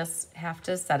then you just have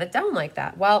to set it down like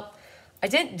that. Well, I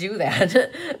didn't do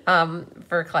that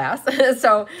for class.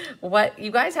 So what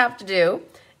you guys have to do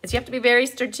is you have to be very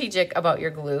strategic about your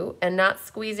glue and not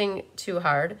squeezing too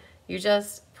hard. You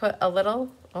just put a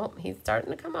little, oh, he's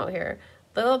starting to come out here,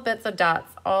 little bits of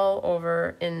dots all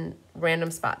over in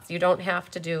random spots. You don't have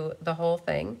to do the whole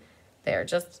thing there,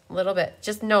 just a little bit.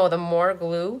 Just know the more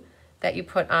glue that you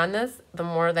put on this, the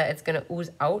more that it's gonna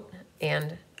ooze out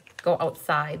and go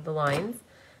outside the lines.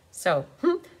 So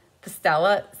the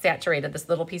Stella saturated this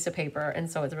little piece of paper, and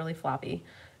so it's really floppy.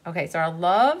 Okay, so our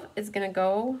love is gonna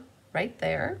go right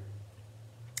there.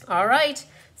 All right,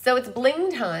 so it's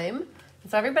bling time.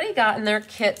 So everybody got in their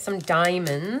kit some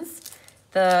diamonds.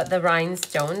 The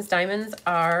rhinestones. Diamonds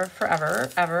are forever,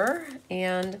 ever,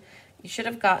 and you should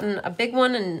have gotten a big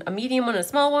one and a medium one and a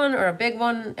small one, or a big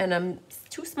one and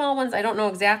two small ones. I don't know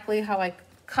exactly how I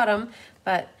cut them,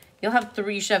 but you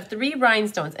should have three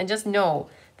rhinestones. And just know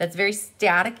that's very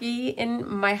staticky in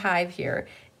my hive here.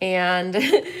 And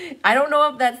I don't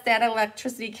know if that static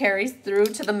electricity carries through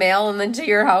to the mail and then to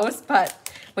your house,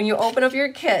 but when you open up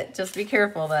your kit, just be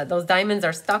careful that those diamonds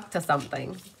are stuck to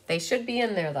something. They should be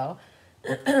in there though.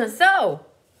 So,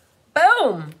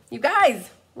 boom, you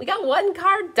guys, we got one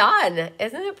card done.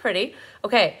 Isn't it pretty?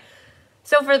 Okay,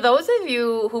 so for those of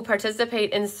you who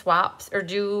participate in swaps or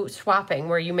do swapping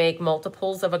where you make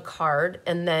multiples of a card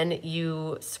and then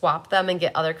you swap them and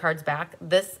get other cards back,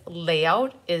 this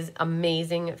layout is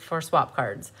amazing for swap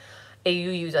cards. You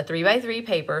use a 3x3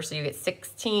 paper, so you get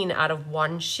 16 out of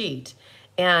one sheet,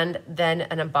 and then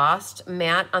an embossed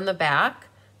mat on the back,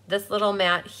 this little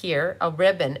mat here, a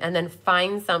ribbon, and then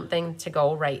find something to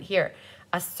go right here.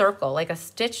 A circle, like a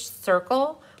stitched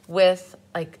circle with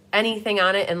like anything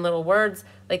on it and little words,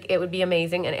 like it would be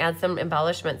amazing, and add some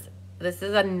embellishments. This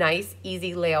is a nice,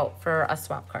 easy layout for a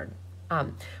swap card.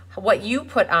 What you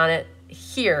put on it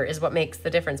here is what makes the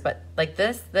difference, but like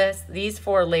these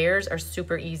 4 layers are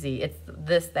super easy. It's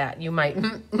this, that, you might,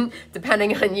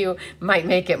 depending on you, might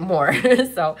make it more.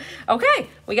 So, okay,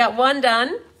 we got one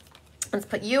done. Let's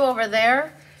put you over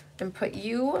there and put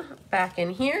you back in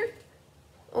here.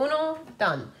 Uno,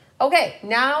 done. Okay,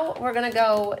 now we're gonna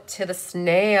go to the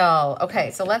snail.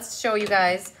 Okay, so let's show you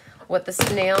guys what the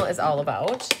snail is all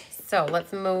about. So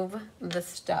let's move the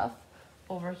stuff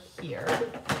over here.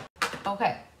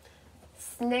 Okay,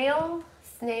 snailed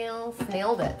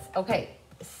it. Okay,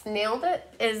 snailed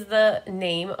it is the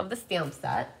name of the stamp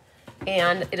set.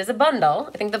 And it is a bundle.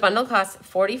 I think the bundle costs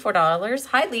 $44.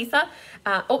 Hi, Lisa.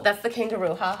 Oh, that's the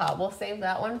kangaroo. Haha. We'll save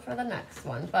that one for the next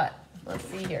one. But let's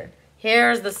see here.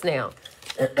 Here's the snail.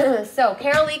 So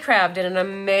Carol Lee Crabb did an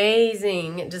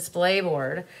amazing display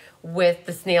board with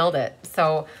the Snailed It.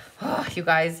 So, oh, you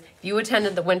guys, if you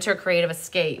attended the Winter Creative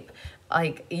Escape,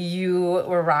 like you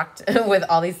were rocked with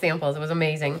all these samples. It was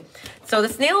amazing. So the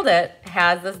Snailed It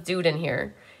has this dude in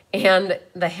here and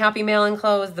the Happy Mail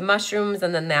enclosed, the mushrooms,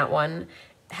 and then that one.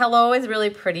 Hello is really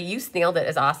pretty. You Snailed It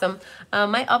is awesome.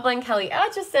 My upline Kelly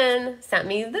Atchison sent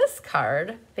me this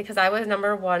card because I was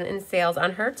 #1 in sales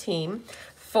on her team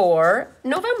for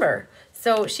November.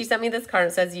 So she sent me this card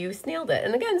and says, you Snailed It.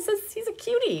 And again, it says he's a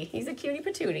cutie. He's a cutie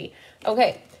patootie.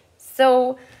 Okay,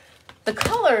 so the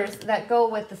colors that go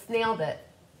with the Snailed It,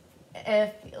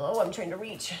 I'm trying to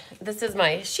reach. This is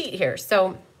my sheet here.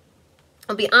 So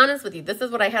I'll be honest with you. This is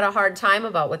what I had a hard time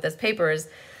about with this paper is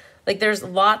like there's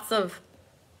lots of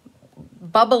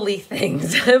bubbly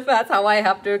things, if that's how I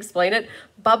have to explain it,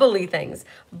 bubbly things.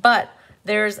 But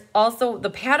there's also the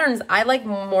patterns I like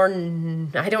more,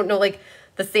 I don't know, like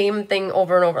the same thing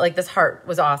over and over. Like this heart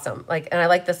was awesome. Like, and I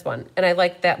like this one and I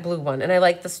like that blue one and I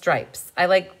like the stripes. I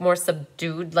like more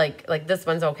subdued, like this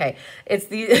one's okay. It's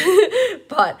the,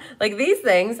 but like these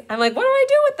things, I'm like, what do I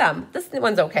do with them? This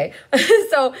one's okay.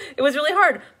 So it was really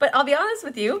hard, but I'll be honest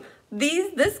with you.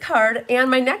 This card and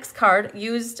my next card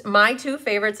used my 2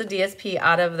 favorites of DSP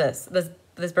out of this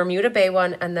Bermuda Bay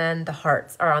one, and then the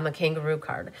hearts are on the kangaroo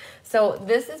card. So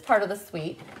this is part of the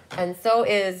suite, and so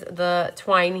is the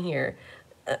twine here.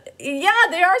 Yeah,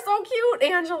 they are so cute,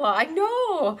 Angela. I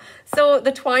know. So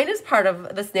the twine is part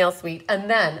of the snail suite, and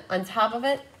then on top of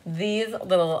it, these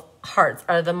little hearts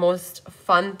are the most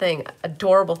fun thing,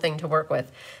 adorable thing to work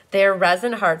with. They're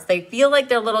resin hearts. They feel like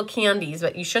they're little candies,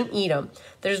 but you shouldn't eat them.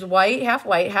 There's white, half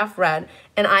red,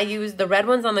 and I use the red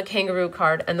ones on the kangaroo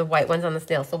card and the white ones on the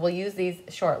snail. So we'll use these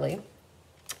shortly.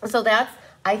 So that's,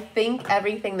 I think,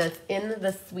 everything that's in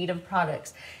the suite of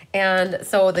products. And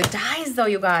so the dies, though,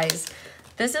 you guys,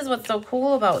 this is what's so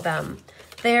cool about them.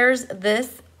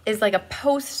 This is like a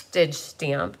postage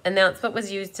stamp, and that's what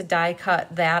was used to die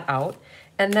cut that out.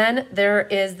 And then there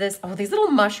is this, these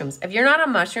little mushrooms. If you're not a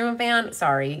mushroom fan,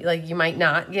 sorry, like you might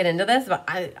not get into this, but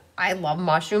I love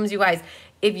mushrooms, you guys.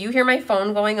 If you hear my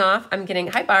phone going off, I'm getting,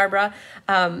 hi Barbara,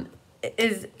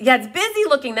 it's busy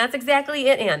looking. That's exactly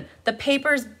it, Ann. The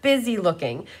paper's busy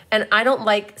looking, and I don't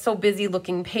like so busy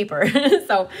looking paper.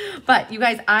 So, but you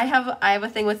guys, I have a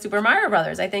thing with Super Mario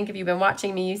Brothers. I think if you've been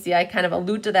watching me, you see I kind of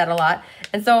allude to that a lot.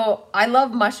 And so I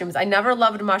love mushrooms. I never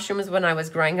loved mushrooms when I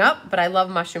was growing up, but I love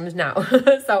mushrooms now.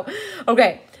 So,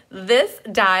 okay, this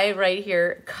die right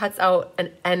here cuts out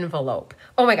an envelope.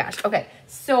 Oh my gosh. Okay,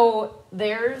 so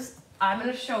I'm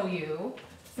gonna show you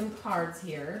some cards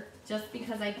here. Just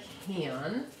because I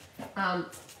can. I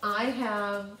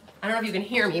don't know if you can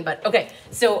hear me, but okay.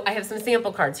 So I have some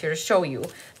sample cards here to show you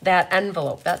that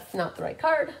envelope. That's not the right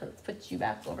card. Let's put you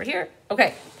back over here.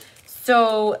 Okay.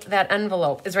 So that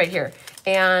envelope is right here.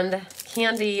 And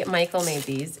Candy Michael made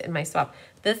these in my swap.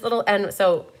 This little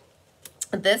so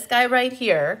this guy right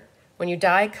here, when you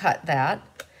die cut that,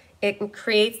 it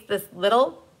creates this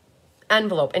little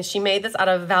envelope. And she made this out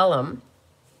of vellum.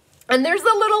 And there's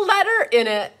a little letter in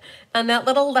it. And that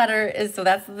little letter is, so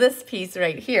that's this piece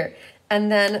right here. And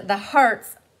then the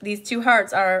hearts, these 2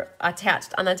 hearts are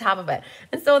attached on the top of it.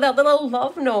 And so that little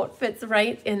love note fits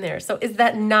right in there. So is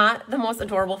that not the most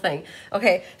adorable thing?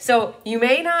 Okay, so you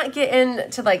may not get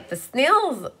into like the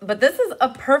snails, but this is a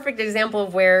perfect example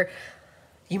of where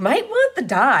you might want the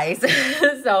dies.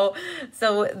 so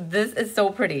this is so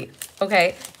pretty.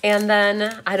 Okay, and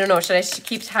then I don't know, should I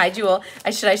keep Jewel?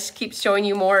 Should I keep showing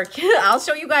you more? I'll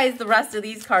show you guys the rest of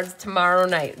these cards tomorrow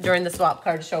night during the swap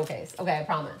card showcase. Okay, I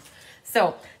promise.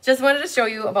 So just wanted to show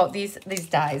you about these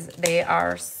dies. They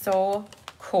are so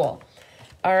cool.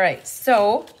 All right,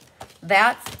 so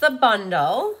that's the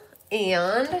bundle.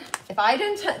 And if I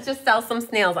didn't just sell some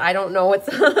snails, I don't know what's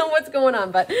what's going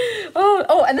on. But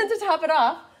and then to top it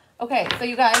off, okay, so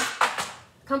you guys,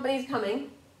 company's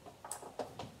coming.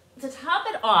 To top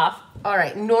it off, all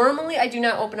right, normally I do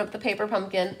not open up the paper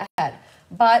pumpkin ahead,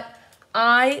 but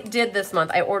I did this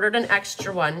month. I ordered an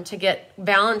extra one to get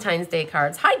Valentine's Day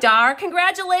cards. Hi, Dar.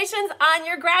 Congratulations on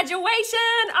your graduation.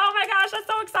 Oh my gosh, that's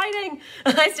so exciting.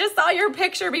 I just saw your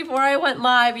picture before I went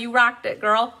live. You rocked it,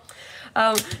 girl.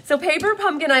 So Paper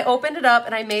Pumpkin, I opened it up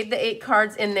and I made the 8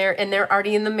 cards in there and they're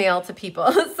already in the mail to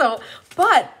people.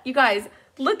 But you guys,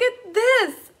 look at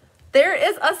this. There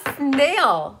is a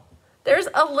snail. There's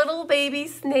a little baby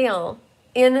snail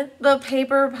in the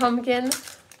Paper Pumpkin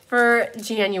for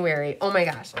January. Oh my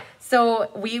gosh. So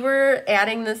we were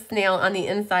adding the snail on the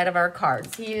inside of our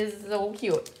cards. He is so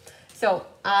cute. So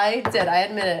I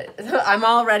admit it. I'm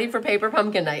all ready for Paper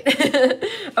Pumpkin night.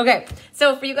 Okay,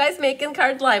 so for you guys making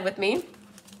cards live with me,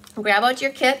 grab out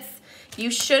your kits. You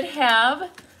should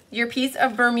have your piece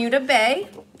of Bermuda Bay,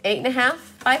 8.5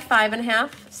 by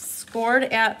 5.5, scored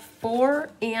at 4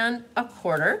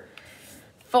 1/4.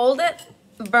 Fold it,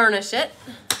 burnish it,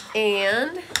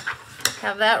 and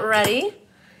have that ready.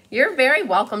 You're very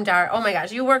welcome, Dar. Oh my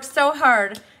gosh, you work so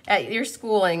hard at your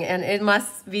schooling, and it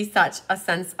must be such a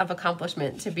sense of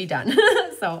accomplishment to be done.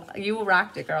 So you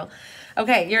rocked it, girl.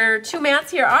 Okay, your 2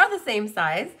 mats here are the same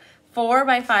size, 4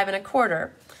 by 5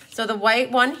 1/4. So the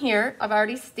white one here, I've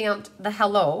already stamped the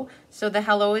hello. So the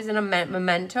hello is in a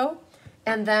memento.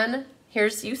 And then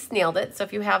here's you snailed it. So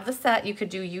if you have the set, you could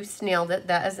do you snailed it.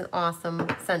 That is an awesome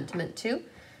sentiment too.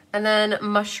 And then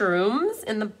mushrooms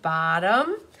in the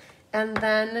bottom. And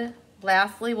then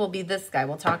lastly will be this guy.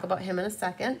 We'll talk about him in a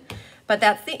second. But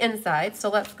that's the inside. So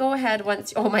let's go ahead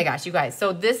once. Oh my gosh, you guys.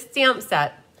 So this stamp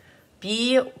set,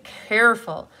 be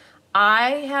careful.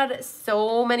 I had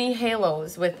so many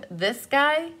halos with this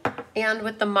guy and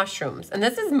with the mushrooms. And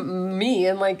this is me.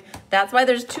 And like, that's why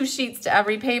there's 2 sheets to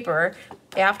every paper.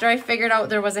 After I figured out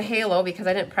there was a halo because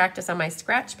I didn't practice on my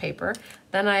scratch paper,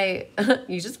 then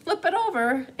you just flip it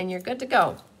over and you're good to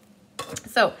go.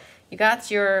 So you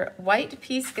got your white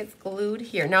piece gets glued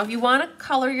here. Now, if you want to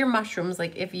color your mushrooms,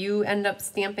 like if you end up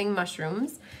stamping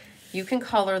mushrooms, you can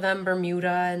color them Bermuda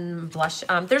and blush.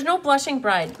 There's no Blushing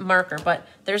Bride marker, but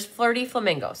there's Flirty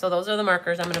Flamingo. So those are the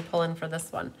markers I'm going to pull in for this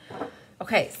one.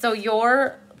 Okay, so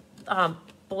your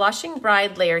Blushing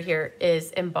Bride layer here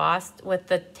is embossed with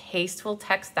the Tasteful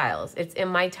Textiles. It's in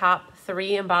my top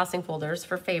 3 embossing folders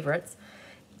for favorites.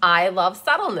 I love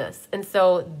subtleness, and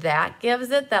so that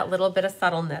gives it that little bit of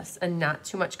subtleness and not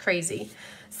too much crazy.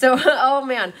 So, oh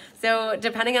man, so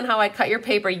depending on how I cut your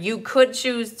paper, you could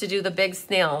choose to do the big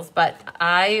snails, but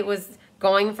I was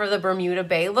going for the Bermuda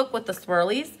Bay look with the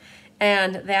swirlies,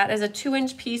 and that is a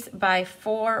 2-inch piece by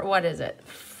 4, what is it?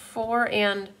 5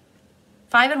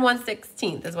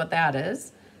 1/16 is what that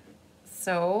is.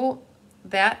 So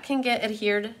that can get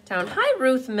adhered down. Hi,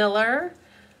 Ruth Miller.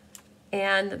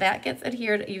 And that gets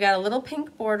adhered. You got a little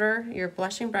pink border. Your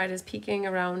Blushing Bride is peeking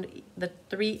around the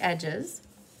 3 edges.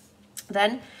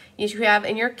 Then you have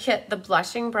in your kit the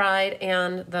Blushing Bride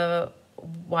and the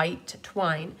white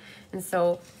twine. And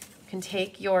so you can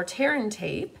take your tear-in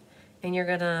tape and you're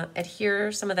gonna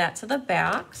adhere some of that to the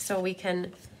back so we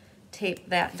can tape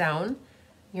that down.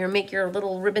 You're gonna make your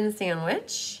little ribbon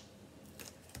sandwich.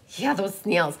 Yeah, those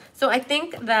snails. So I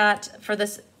think that for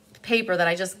this paper that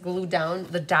I just glued down,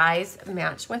 the dies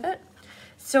match with it.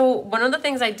 So one of the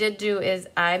things I did do is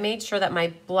I made sure that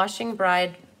my Blushing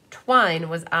Bride twine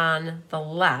was on the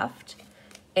left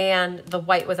and the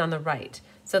white was on the right,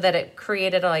 so that it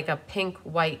created like a pink,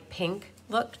 white, pink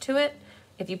look to it.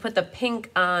 If you put the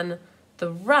pink on the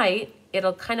right,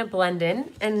 it'll kind of blend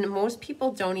in, and most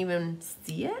people don't even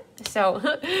see it. So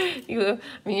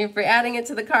if you're adding it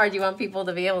to the card, you want people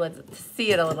to be able to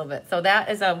see it a little bit. So that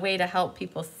is a way to help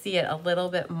people see it a little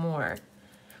bit more.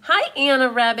 Hi, Anna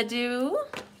Rabidoo.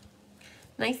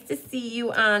 Nice to see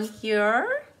you on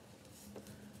here.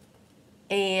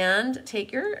 And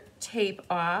take your tape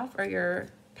off, or your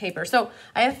paper. So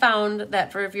I have found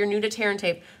that if you're new to tear and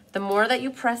tape, the more that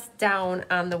you press down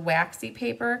on the waxy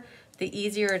paper, the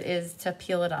easier it is to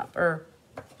peel it up, or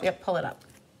pull it up.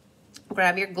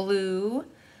 Grab your glue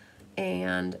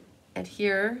and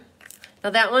adhere.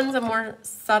 Now that one's a more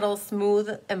subtle,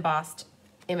 smooth, embossed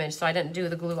image, so I didn't do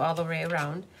the glue all the way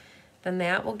around. Then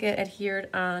that will get adhered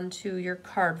onto your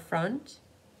card front,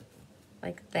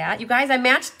 like that. You guys, I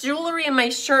matched jewelry in my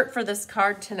shirt for this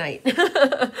card tonight.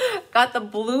 Got the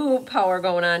blue power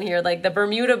going on here, like the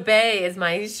Bermuda Bay is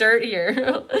my shirt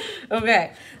here.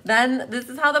 Okay, then this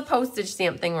is how the postage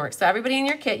stamp thing works. So everybody in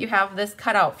your kit, you have this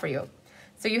cut out for you.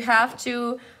 So you have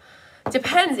to,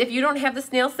 depends, if you don't have the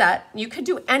snail set, you could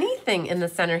do anything in the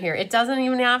center here. It doesn't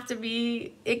even have to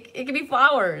be, it could be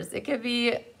flowers, it could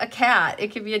be a cat,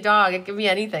 it could be a dog, it could be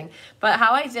anything. But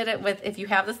how I did it with, if you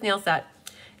have the snail set,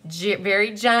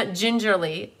 very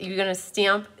gingerly, you're gonna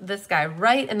stamp this guy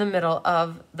right in the middle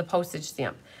of the postage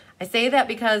stamp. I say that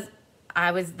because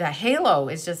the halo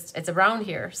is just, it's around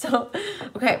here. So,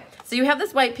 okay, so you have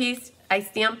this white piece, I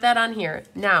stamped that on here.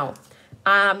 Now,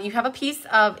 you have a piece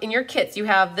of, in your kits, you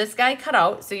have this guy cut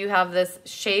out, so you have this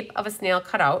shape of a snail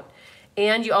cut out,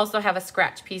 and you also have a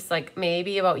scratch piece, like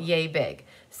maybe about yay big.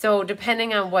 So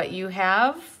depending on what you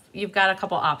have, you've got a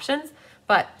couple options,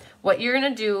 but what you're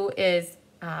gonna do is,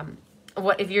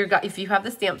 if you have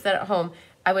the stamp set at home,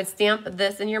 I would stamp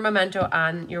this in your memento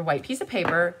on your white piece of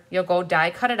paper. You'll go die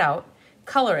cut it out,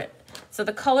 color it. So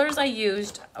the colors I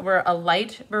used were a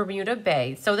light Bermuda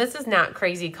Bay. So this is not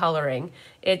crazy coloring.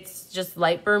 It's just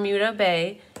light Bermuda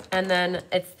Bay, and then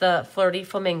it's the Flirty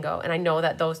Flamingo. And I know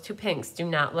that those two pinks do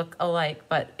not look alike,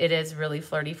 but it is really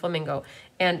Flirty Flamingo.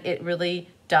 And it really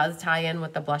does tie in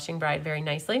with the Blushing Bride very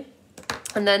nicely.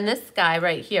 And then this guy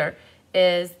right here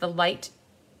is the light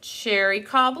Cherry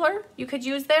Cobbler you could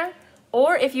use there.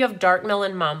 Or if you have Dark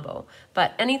Melon Mambo,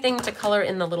 but anything to color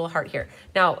in the little heart here.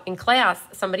 Now, in class,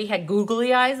 somebody had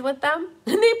googly eyes with them,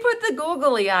 and they put the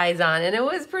googly eyes on, and it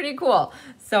was pretty cool.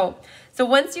 So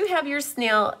once you have your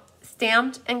snail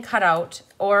stamped and cut out,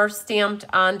 or stamped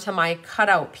onto my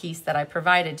cutout piece that I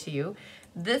provided to you,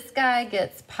 this guy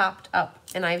gets popped up,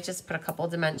 and I've just put a couple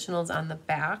dimensionals on the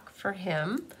back for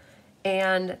him.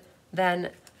 And then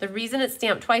the reason it's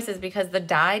stamped twice is because the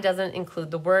die doesn't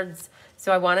include the words.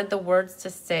 So I wanted the words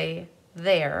to stay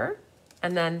there,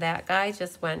 and then that guy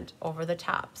just went over the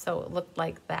top. So it looked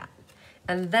like that.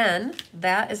 And then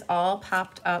that is all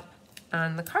popped up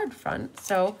on the card front.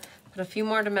 So put a few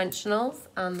more dimensionals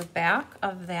on the back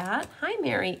of that. Hi,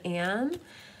 Mary Ann.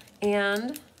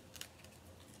 And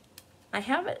I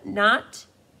have it not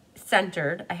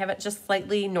centered. I have it just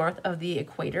slightly north of the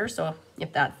equator. So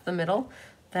if that's the middle,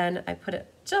 then I put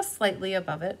it just slightly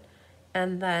above it.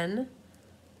 And then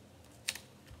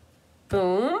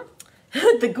boom.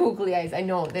 The googly eyes. I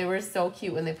know, they were so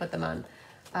cute when they put them on.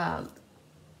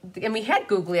 And we had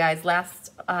googly eyes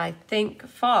last, I think,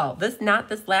 fall. Not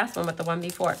this last one, but the one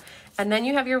before. And then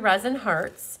you have your resin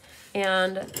hearts.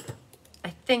 And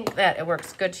I think that it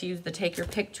works good to use the Take Your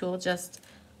Pick tool. Just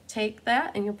take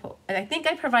that and you put, and I think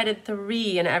I provided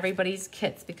 3 in everybody's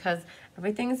kits because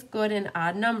everything's good in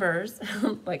odd numbers,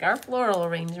 like our floral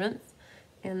arrangements.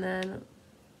 And then,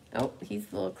 oh, he's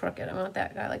a little crooked. I want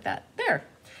that guy like that. There.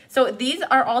 So these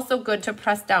are also good to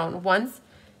press down. Once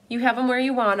you have them where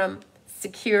you want them,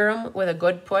 secure them with a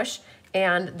good push,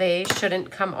 and they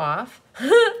shouldn't come off.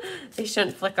 They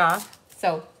shouldn't flick off.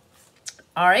 So,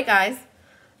 all right, guys.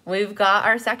 We've got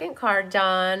our second card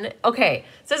done. Okay,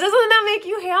 so doesn't that make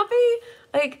you happy?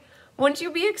 Like, wouldn't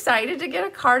you be excited to get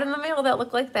a card in the mail that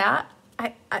looked like that?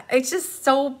 It's just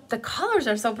so, the colors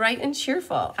are so bright and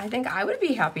cheerful. I think I would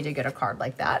be happy to get a card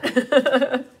like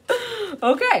that.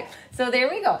 Okay, so there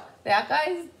we go. That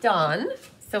guy's done.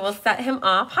 So we'll set him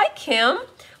off. Hi, Kim.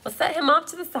 We'll set him off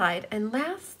to the side. And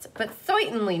last, but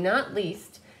certainly not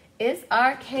least, is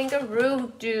our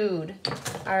kangaroo dude.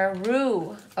 Our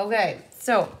roo. Okay,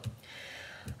 so,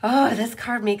 oh, this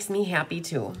card makes me happy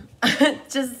too.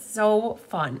 Just so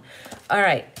fun. All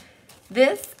right,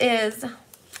 this is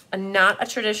not a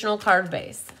traditional card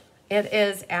base. It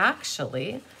is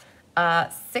actually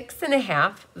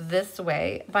 6.5 this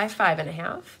way by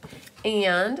 5.5,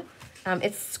 and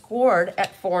it's scored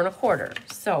at 4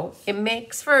 1/4. So it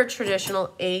makes for a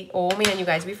traditional 8. Oh man, you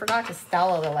guys, we forgot to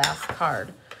Stella the last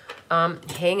card.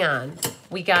 Hang on,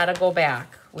 we gotta go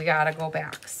back. We gotta go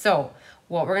back. So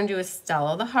what we're gonna do is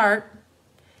Stella the heart,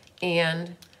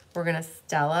 and we're gonna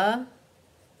Stella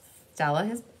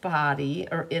his body,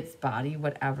 or its body,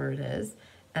 whatever it is,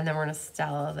 and then we're gonna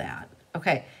Stella that.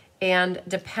 Okay, and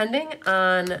depending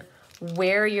on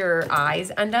where your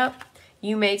eyes end up,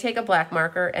 you may take a black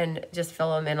marker and just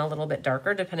fill them in a little bit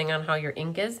darker, depending on how your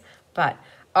ink is. But,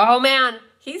 oh man,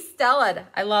 he's Stellaed.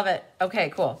 I love it.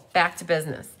 Okay, cool. Back to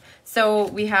business. So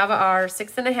we have our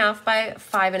 6.5 by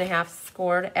 5.5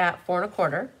 scored at 4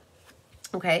 1/4.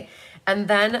 Okay, and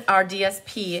then our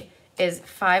DSP is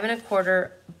 5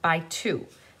 1/4 by 2.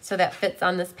 So that fits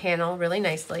on this panel really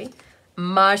nicely.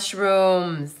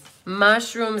 Mushrooms.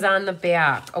 Mushrooms on the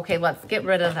back. Okay, let's get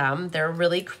rid of them. They're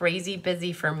really crazy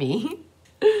busy for me.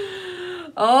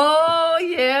 Oh,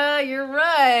 yeah, you're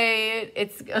right.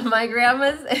 It's my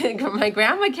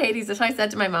grandma Katie's. That's what I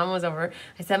said to my mom was over.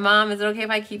 I said, Mom, is it okay if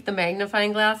I keep the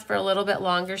magnifying glass for a little bit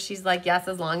longer? She's like, yes,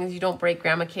 as long as you don't break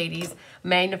Grandma Katie's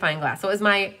magnifying glass. So it was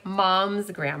my mom's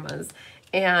grandma's.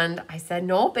 And I said,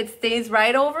 nope, it stays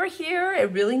right over here.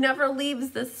 It really never leaves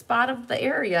this spot of the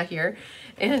area here.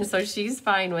 And so she's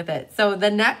fine with it. So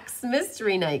the next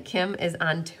mystery night, Kim, is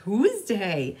on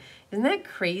Tuesday. Isn't that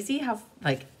crazy how,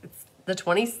 like, it's the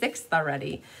 26th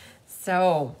already.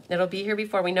 So it'll be here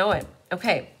before we know it.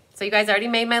 Okay, so you guys already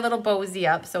made my little bowsy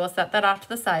up. So we'll set that off to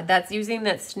the side. That's using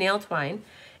that snail twine.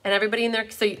 And everybody in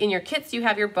there, so in your kits, you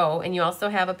have your bow, and you also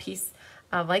have a piece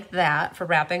like that for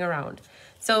wrapping around.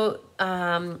 So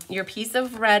your piece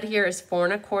of red here is 4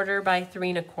 1/4 by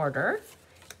 3 1/4.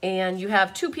 And you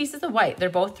have 2 pieces of white. They're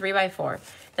both 3 by 4.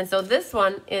 And so this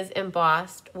one is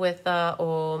embossed with,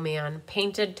 oh man,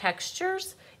 painted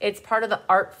textures. It's part of the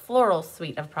Art Floral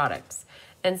suite of products.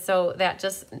 And so that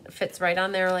just fits right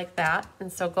on there like that.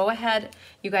 And so go ahead,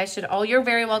 you guys should all, you're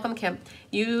very welcome, Kim.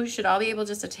 You should all be able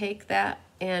just to take that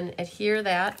and adhere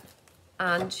that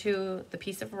onto the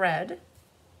piece of red.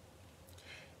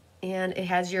 And it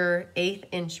has your 1/8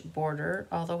 inch border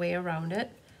all the way around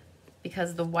it,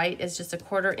 because the white is just a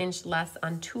 1/4 inch less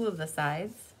on 2 of the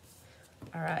sides.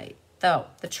 All right, so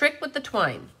the trick with the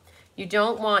twine, you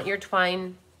don't want your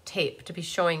twine tape to be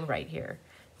showing right here.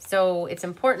 So it's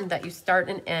important that you start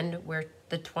and end where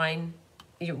the twine,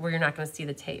 where you're not going to see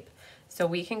the tape. So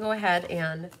we can go ahead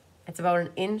and it's about 1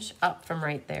 inch up from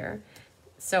right there.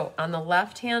 So on the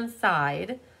left-hand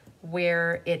side,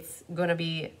 where it's going to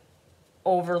be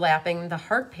overlapping the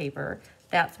heart paper,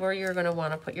 that's where you're going to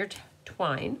want to put your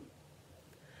twine.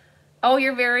 Oh,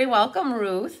 you're very welcome,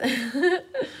 Ruth.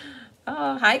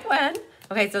 Oh, hi, Gwen.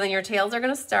 Okay, so then your tails are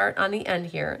going to start on the end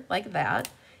here, like that.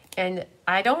 And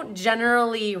I don't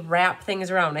generally wrap things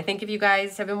around. I think if you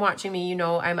guys have been watching me, you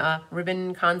know I'm a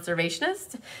ribbon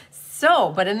conservationist.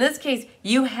 So, but in this case,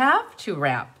 you have to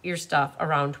wrap your stuff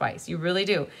around twice. You really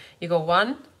do. You go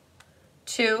 1,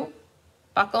 2,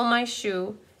 buckle my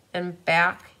shoe, and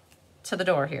back to the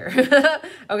door here.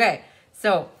 Okay,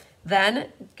 so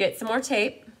then get some more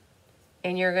tape,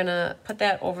 and you're gonna put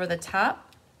that over the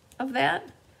top of that.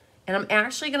 And I'm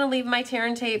actually gonna leave my tear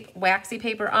and tape waxy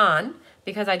paper on,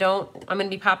 because I'm gonna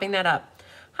be popping that up.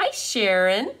 Hi,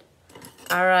 Sharon.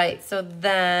 All right, so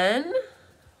then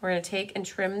we're gonna take and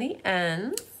trim the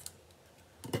ends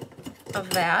of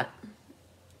that.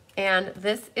 And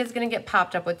this is gonna get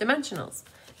popped up with dimensionals.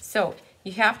 So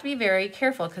you have to be very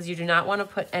careful, because you do not wanna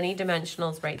put any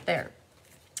dimensionals right there.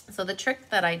 So the trick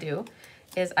that I do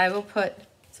is I will put,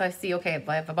 so I see, okay,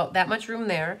 I have about that much room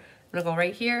there. I'm gonna go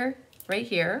right here,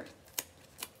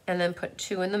 and then put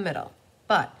 2 in the middle.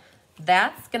 But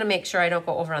that's gonna make sure I don't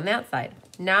go over on that side.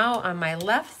 Now on my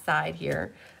left side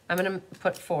here, I'm gonna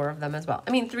put 4 of them as well.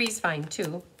 I mean, 3 is fine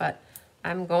too, but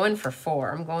I'm going for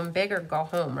 4. I'm going big or go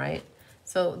home, right?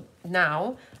 So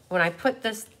now, when I put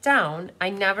this down, I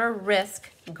never risk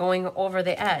going over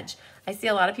the edge. I see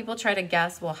a lot of people try to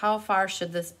guess, well, how far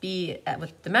should this be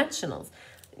with dimensionals?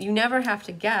 You never have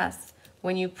to guess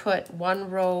when you put 1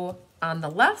 row on the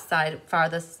left side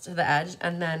farthest to the edge,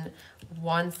 and then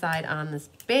 1 side on this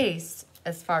base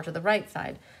as far to the right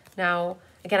side. Now,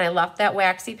 again, I left that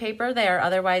waxy paper there,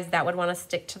 otherwise that would want to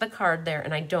stick to the card there,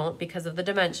 and I don't because of the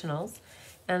dimensionals.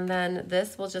 And then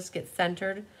this will just get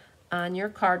centered on your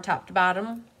card top to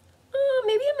bottom.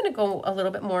 Maybe I'm going to go a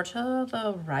little bit more to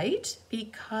the right,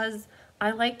 because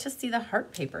I like to see the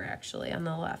heart paper actually on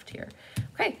the left here.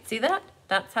 Okay, see that?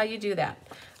 That's how you do that.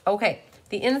 Okay,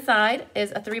 the inside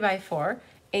is a 3x4,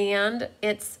 and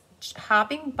it's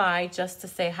hopping by just to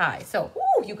say hi. So,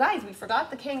 ooh, you guys, we forgot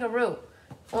the kangaroo.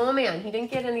 Oh man, he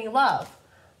didn't get any love.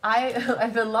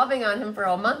 I've been loving on him for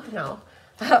a month now,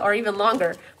 or even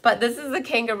longer. But this is the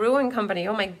Kangaroo and Company.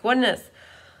 Oh my goodness.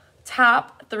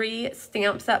 Top 3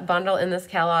 stamp set bundle in this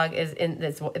catalog is in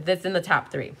this. That's in the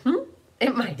top 3.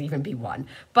 It might even be 1.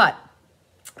 But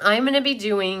I'm going to be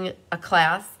doing a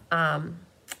class on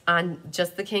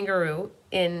just the kangaroo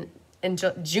in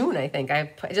June, I think.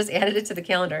 I just added it to the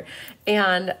calendar.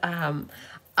 And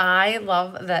I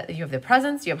love that you have the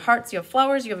presents, you have hearts, you have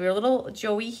flowers, you have your little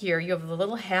Joey here, you have the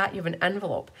little hat, you have an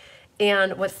envelope.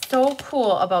 And what's so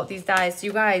cool about these dies,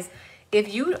 you guys,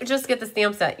 if you just get the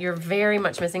stamp set, you're very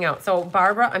much missing out. So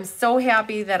Barbara, I'm so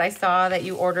happy that I saw that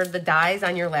you ordered the dies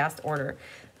on your last order.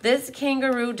 This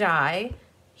kangaroo die,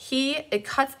 it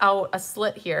cuts out a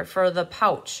slit here for the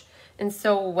pouch. And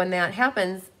so when that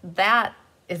happens, that's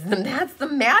the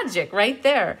magic right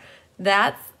there.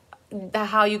 That's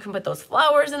how you can put those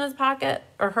flowers in his pocket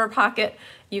or her pocket.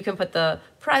 You can put the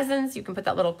presents, you can put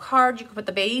that little card, you can put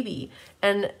the baby.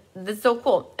 And this is so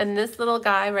cool. And this little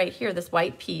guy right here, this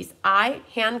white piece, I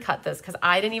hand cut this because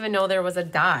I didn't even know there was a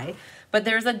die. But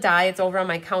there's a die, it's over on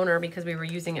my counter because we were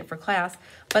using it for class.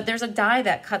 But there's a die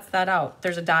that cuts that out.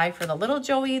 There's a die for the little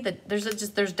Joey, there's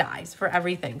dies for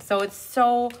everything. So it's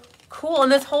so cool.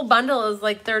 And this whole bundle is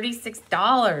like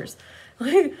 $36.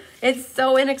 It's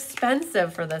so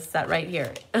inexpensive for this set right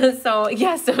here. So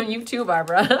yes, you too,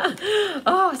 Barbara.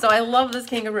 Oh, so I love this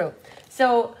kangaroo.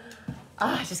 So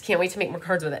I just can't wait to make more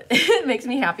cards with it. It makes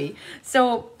me happy.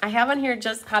 So I have on here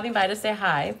just popping by to say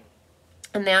hi.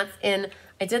 And that's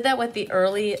I did that with the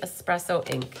early espresso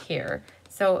ink here.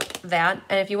 So that,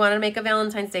 and if you wanted to make a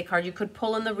Valentine's Day card, you could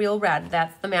pull in the real red.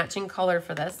 That's the matching color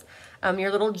for this.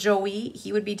 Your little Joey,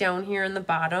 he would be down here in the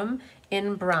bottom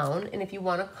in brown. And if you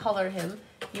want to color him,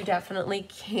 you definitely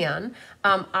can.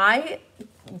 I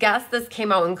guess this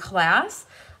came out in class.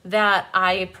 that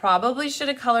I probably should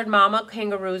have colored Mama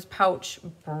Kangaroo's pouch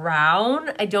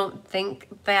brown. I don't think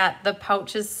that the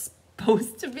pouch is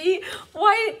supposed to be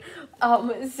white.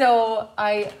 So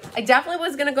I definitely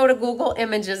was gonna go to Google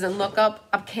Images and look up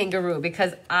a kangaroo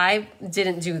because I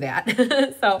didn't do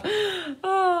that. So,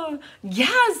 oh,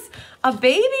 yes, a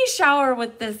baby shower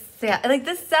with this set. Like,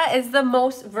 this set is the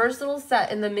most versatile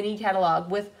set in the mini catalog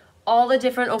with all the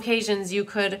different occasions you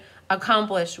could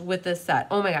accomplish with this set.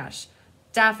 Oh my gosh,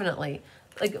 definitely.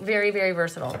 Like, very, very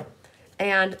versatile.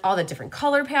 And all the different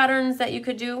color patterns that you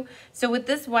could do. So with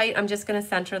this white, I'm just gonna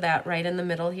center that right in the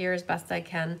middle here as best I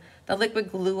can. The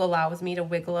liquid glue allows me to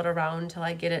wiggle it around until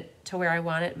I get it to where I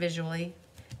want it visually.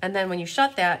 And then when you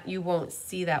shut that, you won't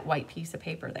see that white piece of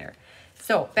paper there.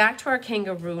 So back to our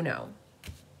kangaroo now.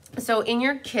 So in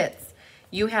your kits,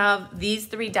 you have these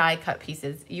 3 die cut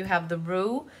pieces. You have the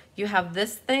roo, you have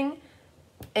this thing,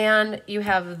 and you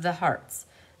have the hearts.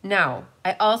 Now,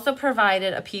 I also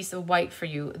provided a piece of white for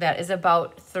you that is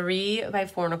about 3 by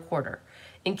 4 1/4.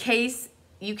 In case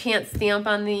you can't stamp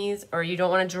on these or you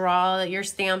don't want to draw your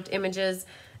stamped images,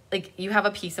 like, you have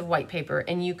a piece of white paper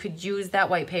and you could use that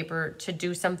white paper to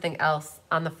do something else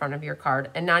on the front of your card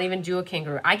and not even do a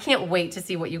kangaroo. I can't wait to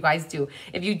see what you guys do.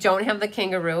 If you don't have the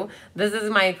kangaroo, this is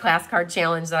my class card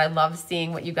challenge that I love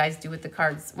seeing what you guys do with the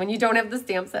cards when you don't have the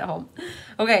stamps at home.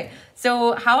 Okay,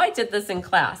 so how I did this in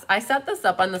class, I set this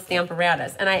up on the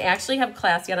Stamp-A-Ratus, and I actually have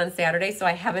class yet on Saturday, so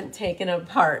I haven't taken it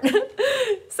apart.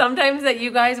 Sometimes that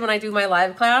you guys, when I do my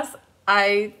live class,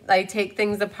 I take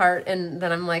things apart and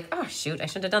then I'm like, oh shoot, I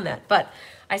shouldn't have done that. But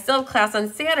I still have class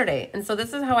on Saturday. And so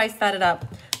this is how I set it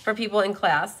up for people in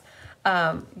class.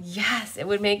 Yes, it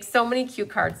would make so many cute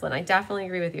cards, Lynn. I definitely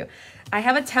agree with you. I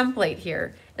have a template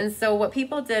here. And so what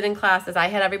people did in class is I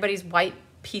had everybody's white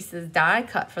pieces die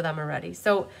cut for them already.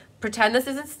 So pretend this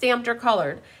isn't stamped or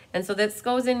colored. And so this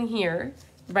goes in here,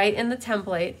 right in the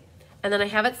template. And then I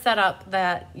have it set up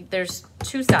that there's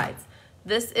 2 sides.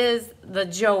 This is the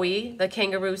Joey, the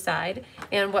kangaroo side,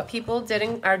 and what people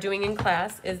are doing in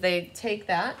class is they take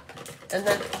that and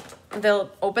then they'll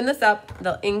open this up,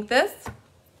 they'll ink this.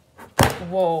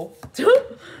 Whoa,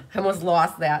 I almost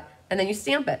lost that. And then you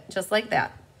stamp it just like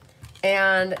that.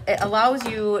 And it allows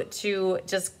you to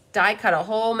just die cut a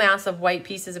whole mass of white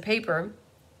pieces of paper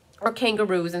or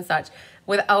kangaroos and such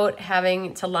without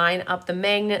having to line up the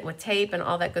magnet with tape and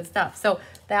all that good stuff. So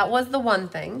that was the one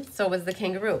thing. So was the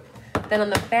kangaroo. Then on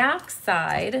the back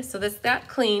side, so this got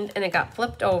cleaned and it got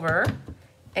flipped over,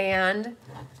 and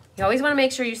you always want to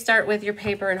make sure you start with your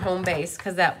paper in home base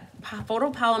because that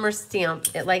photopolymer stamp,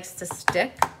 it likes to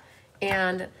stick,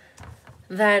 and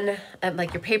then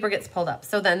like your paper gets pulled up.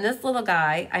 So then this little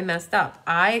guy, I messed up.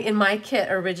 In my kit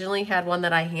originally had one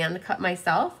that I hand cut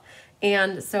myself,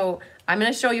 and so I'm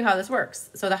going to show you how this works.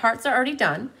 So the hearts are already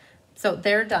done, so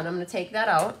they're done. I'm going to take that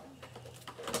out.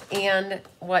 And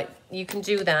what you can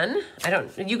do then,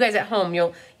 you guys at home,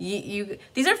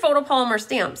 these are photopolymer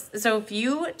stamps. So if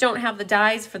you don't have the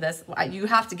dies for this, you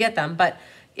have to get them. But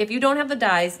if you don't have the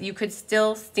dies, you could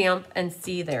still stamp and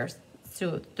see theirs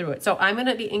through it. So I'm going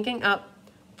to be inking up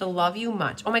the Love You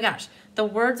Much. Oh my gosh, the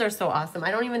words are so awesome.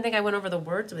 I don't even think I went over the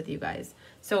words with you guys.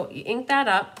 So you ink that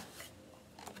up.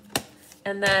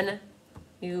 And then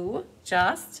you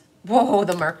just, whoa,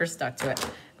 the marker stuck to it.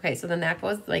 Okay, so then that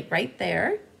goes like right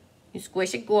there. You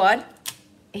squish it good,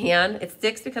 and it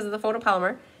sticks because of the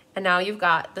photopolymer. And now you've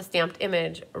got the stamped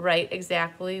image right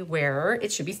exactly where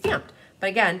it should be stamped. But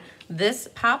again, this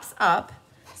pops up.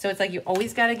 So it's like you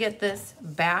always got to get this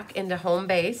back into home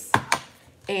base.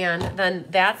 And then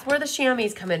that's where the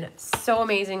chamois come in so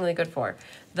amazingly good for.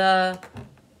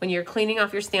 When you're cleaning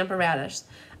off your Stamp-A-Ratus,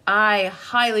 I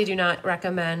highly do not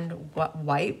recommend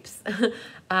wipes.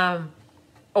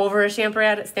 Over a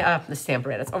Stamp-A-Ratus,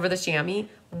 over the chamois,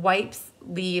 wipes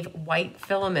leave white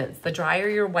filaments. The drier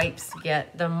your wipes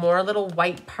get, the more little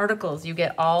white particles you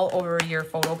get all over your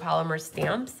photopolymer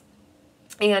stamps.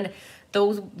 And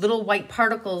those little white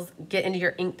particles get into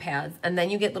your ink pads, and then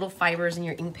you get little fibers in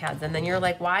your ink pads, and then you're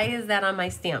like, why is that on my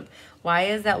stamp? Why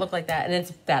does that look like that?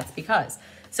 And that's because.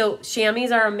 So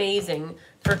chamois are amazing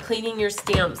for cleaning your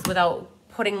stamps without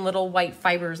putting little white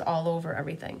fibers all over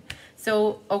everything.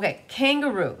 So, okay,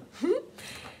 kangaroo.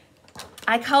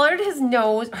 I colored his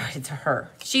nose. It's a her.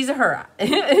 She's a her.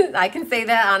 I can say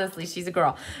that honestly. She's a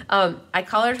girl. I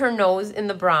colored her nose in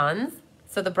the bronze.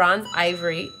 So the bronze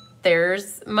ivory.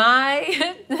 There's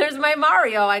my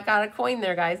Mario. I got a coin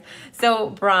there, guys. So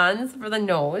bronze for the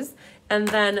nose. And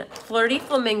then Flirty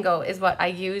Flamingo is what I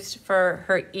used for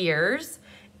her ears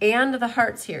and the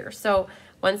hearts here. So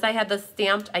once I had the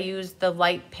stamped, I used the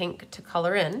light pink to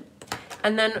color in.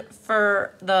 And then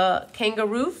for the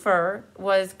kangaroo fur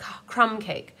was crumb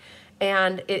cake.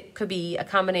 And it could be a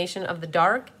combination of the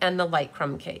dark and the light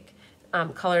crumb cake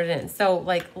colored in. So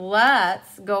like,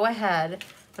 let's go ahead.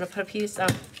 I'm gonna put a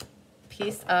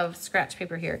piece of scratch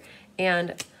paper here,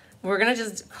 and we're gonna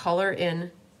just color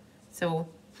in. So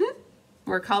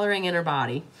we're coloring in her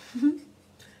body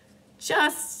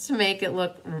just to make it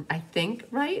look, I think,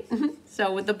 right.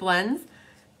 So with the blends,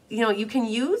 you know, you can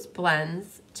use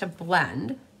blends to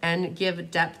blend and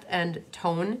give depth and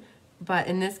tone, but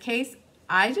in this case,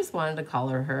 I just wanted to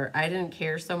color her. I didn't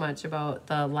care so much about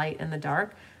the light and the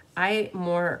dark. I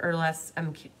more or less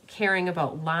am caring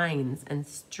about lines and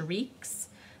streaks.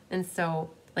 And so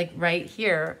like right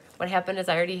here, what happened is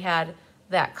I already had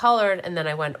that colored and then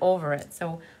I went over it. So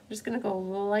I'm just gonna go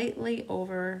lightly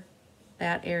over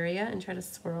that area and try to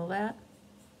swirl that.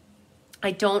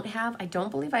 I don't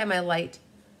believe I have my light.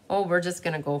 Oh, we're just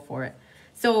gonna go for it.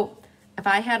 So if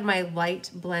I had my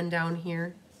light blend down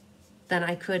here, then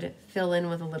I could fill in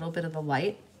with a little bit of the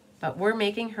light, but we're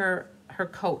making her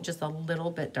coat just a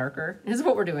little bit darker is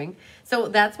what we're doing. So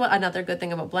that's what another good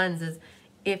thing about blends is,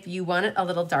 if you want it a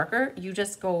little darker, you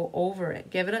just go over it,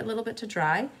 give it a little bit to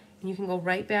dry, and you can go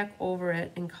right back over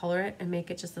it and color it and make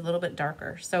it just a little bit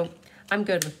darker. So I'm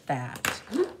good with that.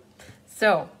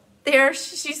 So there,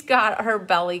 she's got her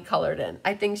belly colored in.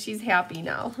 I think she's happy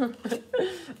now.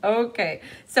 Okay,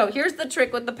 so here's the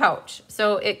trick with the pouch.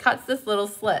 So it cuts this little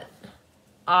slit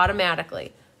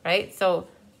automatically, right? So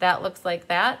that looks like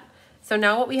that. So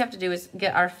now what we have to do is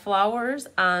get our flowers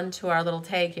onto our little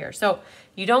tag here. So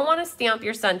you don't want to stamp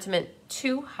your sentiment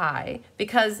too high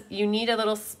because you need a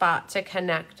little spot to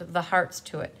connect the hearts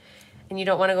to it. And you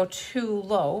don't want to go too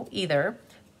low either.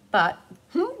 But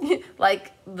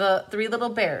like the 3 little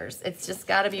bears, it's just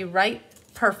got to be right,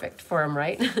 perfect for them,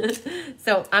 right?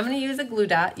 So I'm going to use a glue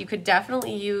dot. You could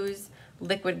definitely use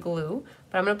liquid glue,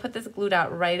 but I'm going to put this glue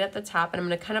dot right at the top and I'm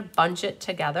going to kind of bunch it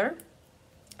together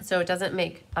so it doesn't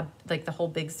make like the whole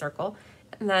big circle.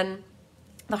 And then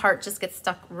the heart just gets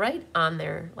stuck right on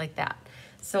there like that.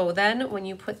 So then when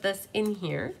you put this in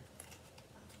here,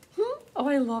 oh,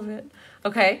 I love it.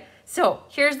 Okay, so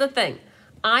here's the thing.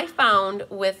 I found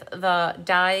with the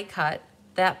die cut,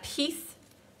 that piece,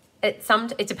 it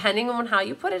depending on how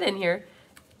you put it in here,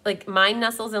 like mine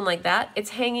nestles in like that,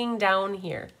 it's hanging down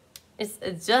here.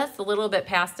 It's just a little bit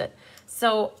past it.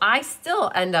 So I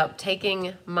still end up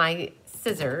taking my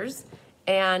scissors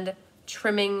and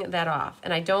trimming that off.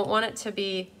 And I don't want it to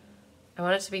be, I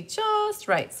want it to be just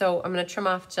right. So I'm gonna trim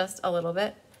off just a little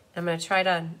bit. I'm gonna try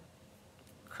to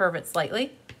curve it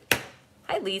slightly.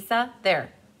 Hi, Lisa,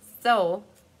 there. So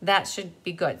that should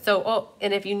be good. So, oh,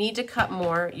 and if you need to cut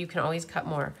more, you can always cut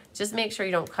more. Just make sure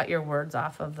you don't cut your words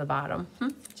off of the bottom,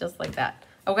 just like that,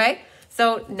 okay?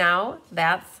 So now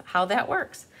that's how that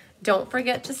works. Don't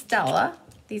forget to Stella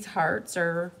these hearts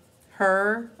or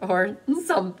her or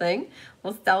something.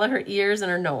 We'll Stella her ears and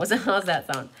her nose. How's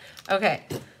that sound? Okay,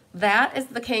 that is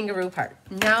the kangaroo part.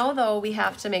 Now though, we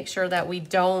have to make sure that we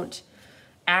don't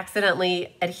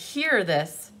accidentally adhere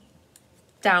this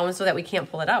down so that we can't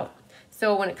pull it out.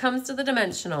 So when it comes to the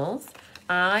dimensionals,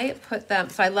 I put them,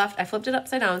 so I flipped it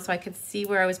upside down so I could see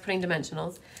where I was putting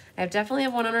dimensionals. I definitely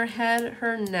have one on her head,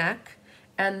 her neck,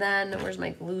 and then where's my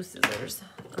glue scissors?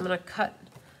 I'm gonna cut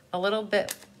a little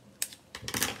bit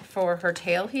for her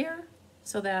tail here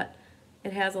so that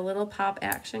it has a little pop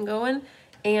action going.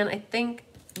 And I think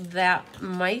that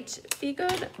might be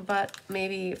good, but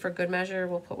maybe for good measure,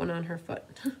 we'll put one on her foot.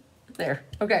 There,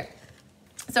 okay.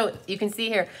 So you can see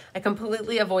here, I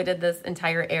completely avoided this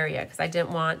entire area because I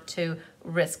didn't want to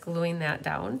risk gluing that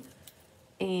down.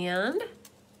 And,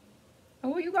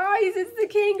 oh, you guys, it's the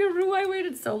kangaroo. I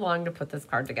waited so long to put this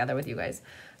card together with you guys.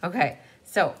 Okay,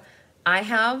 so I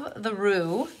have the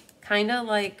roo, kind of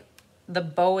like the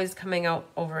bow is coming out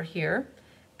over here.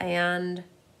 And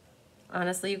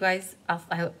honestly, you guys,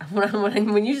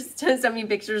 when you just send me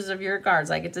pictures of your cards,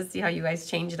 I get to see how you guys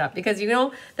change it up. Because, you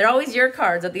know, they're always your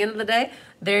cards. At the end of the day,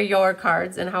 they're your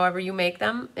cards. And however you make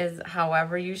them is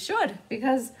however you should.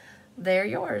 Because they're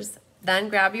yours. Then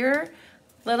grab your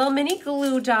little mini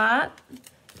glue dot.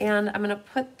 And I'm going to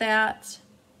put that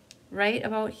right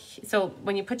about here. So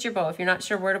when you put your bow, if you're not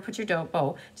sure where to put your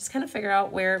bow, just kind of figure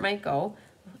out where it might go.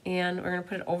 And we're going to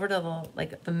put it over to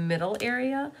the middle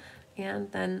area.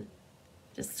 And then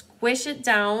just squish it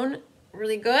down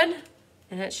really good,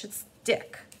 and it should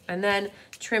stick. And then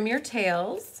trim your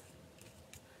tails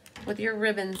with your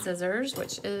ribbon scissors,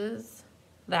 which is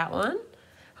that one.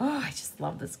 Oh, I just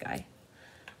love this guy.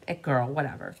 Girl,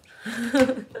 whatever.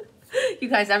 You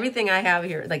guys, everything I have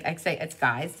here, like I say, it's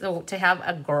guys. So to have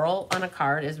a girl on a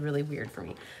card is really weird for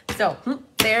me. So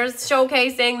there's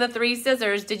showcasing the 3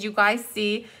 scissors. Did you guys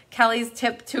see Kelly's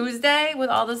Tip Tuesday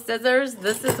with all the scissors?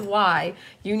 This is why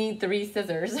you need 3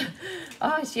 scissors.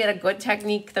 Oh, she had a good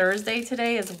technique Thursday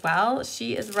today as well.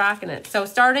 She is rocking it. So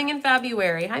starting in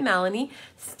February, hi Melanie.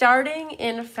 Starting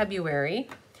in February,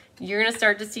 you're gonna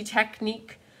start to see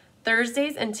technique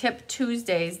Thursdays and Tip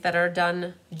Tuesdays that are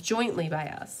done jointly by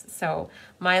us. So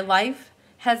my life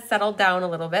has settled down a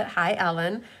little bit. Hi,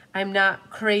 Ellen. I'm not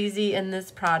crazy in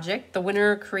this project. The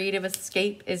Winter Creative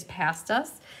Escape is past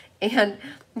us. And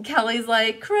Kelly's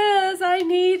like, Chris, I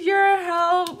need your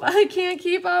help. I can't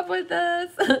keep up with this.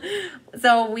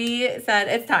 So we said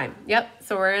it's time. Yep.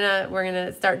 So we're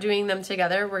gonna start doing them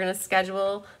together. We're gonna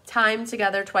schedule time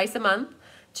together twice a month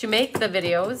to make the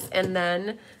videos, and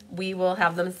then we will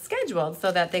have them scheduled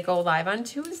so that they go live on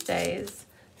Tuesdays.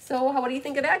 So what do you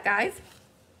think of that, guys?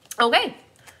 Okay,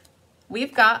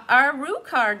 we've got our Rue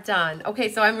card done. Okay,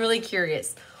 so I'm really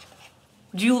curious.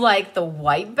 Do you like the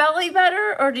white belly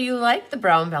better or do you like the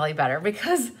brown belly better?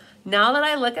 Because now that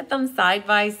I look at them side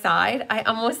by side, I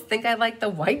almost think I like the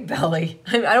white belly.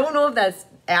 I don't know if that's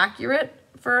accurate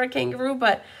for a kangaroo,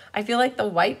 but I feel like the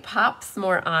white pops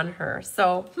more on her.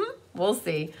 So we'll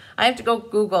see. I have to go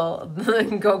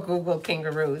Google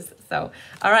kangaroos. So,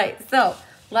 all right. So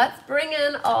let's bring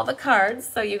in all the cards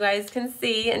so you guys can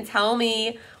see and tell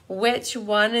me which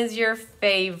one is your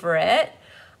favorite.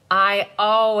 I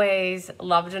always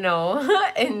love to know.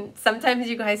 And sometimes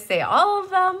you guys say all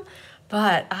of them,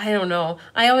 but I don't know.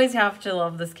 I always have to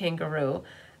love this kangaroo.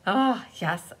 Oh,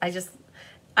 yes. I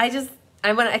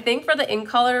think for the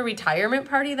in-color retirement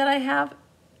party that I have,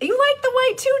 you like the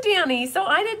white too, Danny. So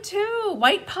I did too.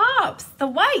 White pops. The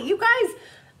white. You guys,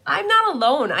 I'm not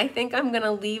alone. I think I'm going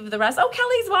to leave the rest. Oh,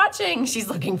 Kelly's watching. She's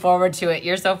looking forward to it.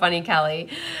 You're so funny, Kelly.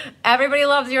 Everybody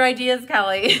loves your ideas,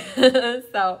 Kelly.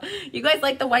 So you guys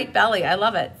like the white belly. I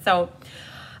love it. So,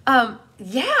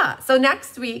 yeah. So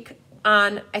next week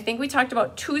on, I think we talked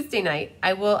about Tuesday night,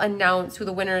 I will announce who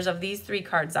the winners of these 3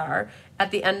 cards are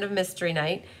at the end of Mystery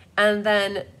Night. And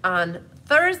then on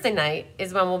Thursday night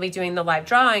is when we'll be doing the live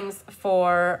drawings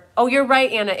for, oh, you're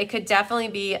right, Anna. It could definitely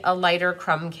be a lighter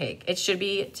crumb cake. It should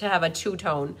be to have a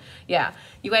 2-tone. Yeah,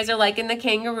 you guys are liking the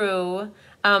kangaroo.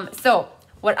 So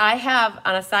what I have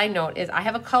on a side note is I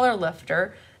have a color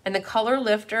lifter, and the color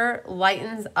lifter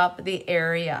lightens up the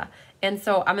area. And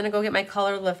so I'm going to go get my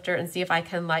color lifter and see if I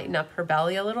can lighten up her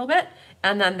belly a little bit.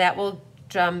 And then that will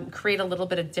create a little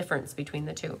bit of difference between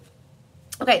the two.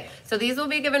 Okay, so these will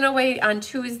be given away on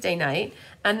Tuesday night,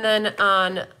 and then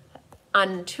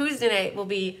on Tuesday night we'll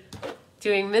be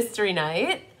doing Mystery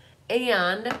Night,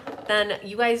 and then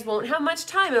you guys won't have much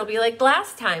time. It'll be like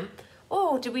last time.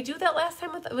 Oh, did we do that last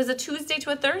time? It was a Tuesday to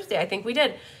a Thursday. I think we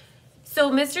did. So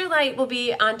Mystery Night will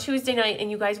be on Tuesday night, and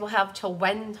you guys will have till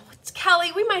when?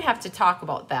 Kelly, we might have to talk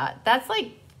about that. That's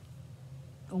like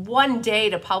 1 day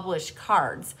to publish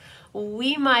cards.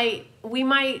 We might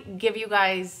give you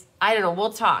guys, I don't know,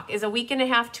 we'll talk. Is a week and a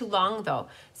half too long though?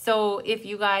 So if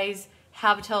you guys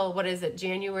have till, what is it,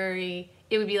 January,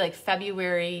 it would be like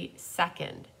February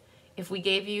 2nd. If we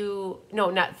gave you,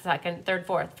 no, not 2nd, 3rd,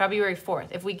 4th, February 4th.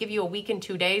 If we give you a week and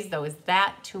 2 days though, is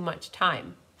that too much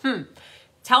time?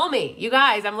 Tell me, you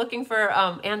guys, I'm looking for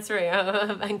answering,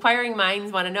 inquiring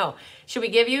minds want to know. Should we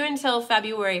give you until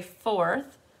February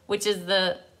 4th, which is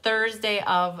the Thursday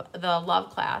of the love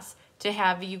class, to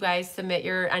have you guys submit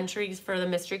your entries for the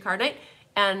mystery card night,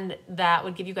 and that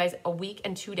would give you guys a week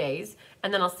and 2 days,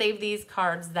 and then I'll save these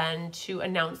cards then to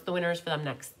announce the winners for them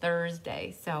next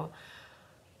Thursday. So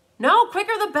no,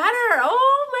 quicker the better.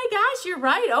 Oh my gosh, you're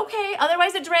right. Okay,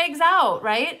 otherwise it drags out,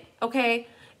 right? Okay,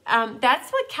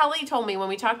 that's what Kelly told me when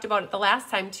we talked about it the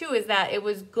last time too, is that it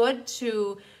was good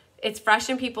to, it's fresh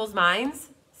in people's minds.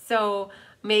 So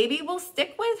maybe we'll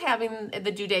stick with having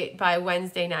the due date by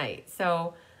Wednesday night.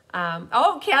 So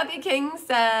oh, Kathy King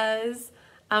says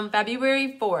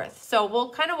February 4th. So we'll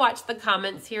kind of watch the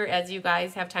comments here as you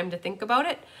guys have time to think about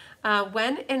it.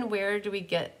 When and where do we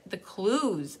get the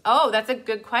clues? Oh, that's a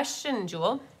good question,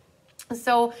 Jewel.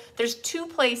 So there's 2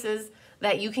 places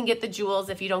that you can get the jewels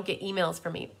if you don't get emails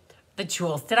from me. The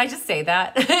jewels. Did I just say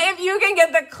that? If you can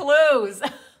get the clues.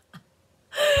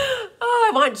 Oh,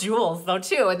 I want Jules though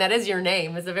too, and that is your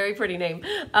name. It's a very pretty name.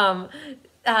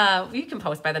 You can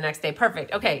post by the next day.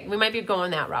 Perfect. Okay, we might be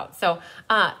going that route. So,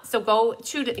 go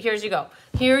to,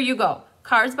 here you go,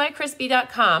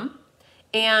 cardsbycrispy.com,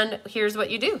 and here's what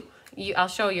you do. I'll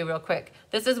show you real quick.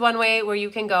 This is one way where you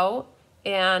can go,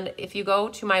 and if you go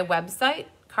to my website,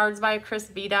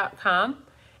 cardsbycrispy.com,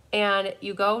 and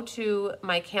you go to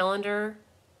my calendar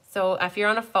So if you're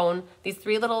on a phone, these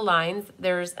 3 little lines,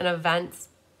 there's an events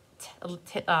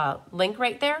link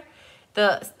right there.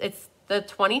 It's the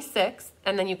 26th,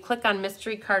 and then you click on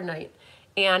Mystery Card Night.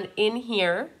 And in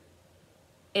here,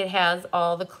 it has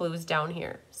all the clues down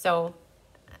here. So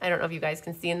I don't know if you guys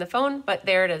can see in the phone, but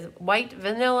there it is. White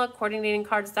vanilla, coordinating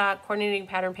cardstock, coordinating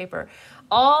pattern paper.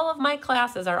 All of my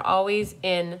classes are always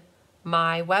in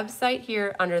my website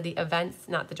here under the events,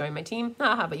 not the join my team,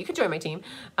 but you can join my team,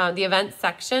 the events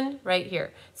section right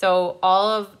here. So all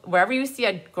of, wherever you see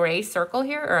a gray circle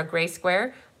here or a gray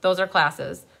square, those are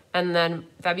classes. And then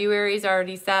February is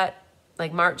already set,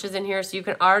 like March is in here, so you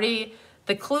can already,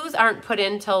 the clues aren't put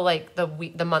in till like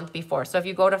the month before. So if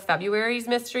you go to February's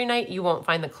mystery night, you won't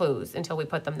find the clues until we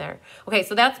put them there. Okay,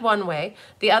 so that's one way.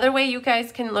 The other way you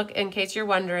guys can look, in case you're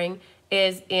wondering,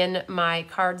 is in my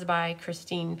Cards by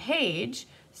Christine page.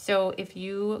 So if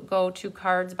you go to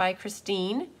Cards by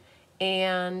Christine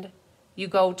and you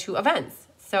go to events,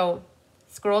 so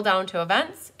scroll down to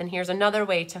events, and here's another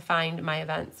way to find my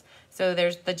events. So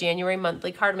there's the January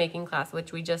monthly card making class,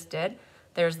 which we just did.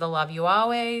 There's the Love You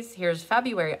Always. Here's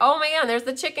February. Oh man, there's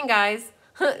the chicken, guys.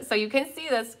 So you can see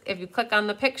this. If you click on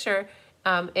the picture,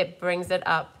 it brings it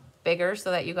up bigger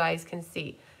so that you guys can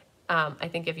see. I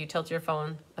think if you tilt your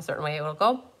phone a certain way, it will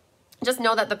go. Just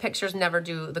know that the pictures never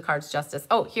do the cards justice.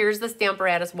 Oh, here's the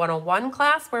Stamparatus 101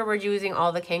 class where we're using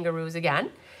all the kangaroos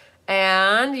again.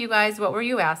 And you guys, what were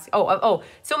you asking?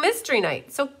 So mystery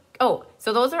night. So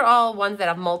those are all ones that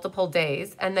have multiple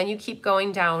days. And then you keep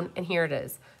going down, and here it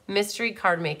is. Mystery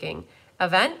card making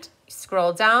event.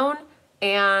 Scroll down,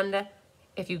 and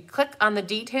if you click on the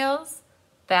details,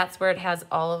 that's where it has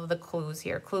all of the clues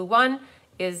here. Clue 1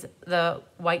 is the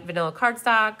white vanilla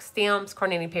cardstock, stamps,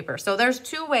 coordinating paper. So there's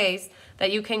 2 ways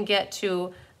that you can get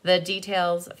to the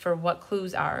details for what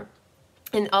clues are,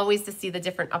 and always to see the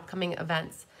different upcoming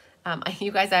events.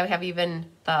 You guys, I have even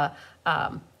the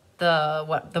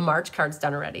March cards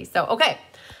done already. So okay.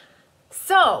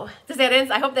 So does that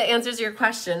answer? I hope that answers your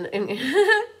question.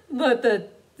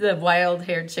 The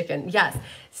wild-haired chicken. Yes.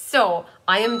 So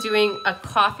I am doing a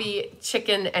coffee,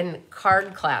 chicken, and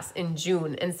card class in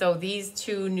June. And so these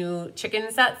 2 new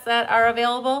chicken sets that are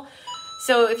available.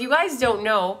 So if you guys don't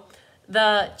know,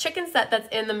 the chicken set that's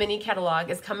in the mini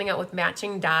catalog is coming out with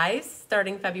matching dies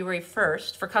starting February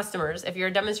 1st for customers. If you're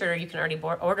a demonstrator, you can already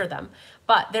order them.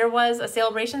 But there was a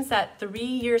Sale-A-Bration set 3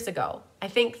 years ago, I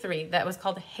think 3, that was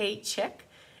called Hey Chick.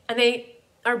 And they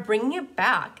are bringing it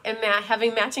back and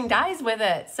having matching dies with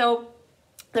it. So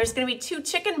there's going to be 2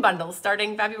 chicken bundles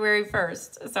starting February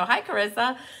 1st. So hi,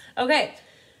 Carissa. Okay.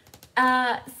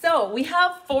 So we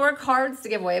have 4 cards to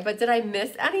give away, but did I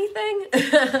miss anything?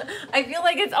 I feel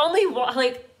like it's only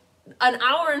like an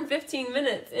hour and 15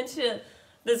 minutes into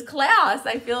this class.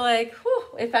 I feel like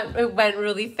it went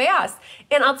really fast.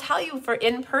 And I'll tell you, for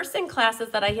in-person classes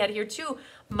that I had here too,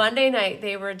 Monday night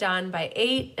they were done by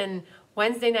 8, and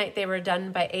Wednesday night they were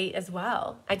done by 8 as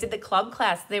well. I did the club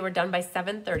class, they were done by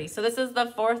 7:30. So this is the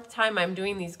 4th time I'm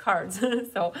doing these cards.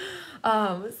 So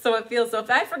it feels, so if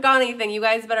I forgot anything, you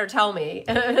guys better tell me.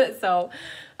 So,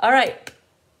 all right.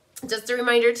 Just a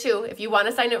reminder too, if you want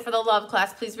to sign up for the love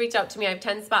class, please reach out to me. I have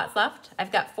 10 spots left.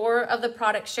 I've got 4 of the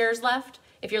product shares left.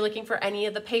 If you're looking for any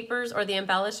of the papers or the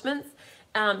embellishments,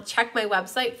 check my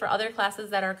website for other classes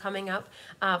that are coming up.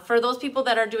 For those people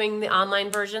that are doing the online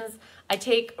versions, I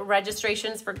take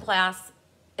registrations for class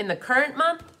in the current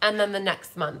month and then the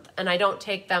next month. And I don't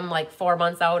take them like 4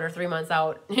 months out or 3 months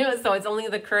out. So it's only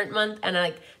the current month.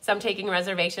 And so I'm taking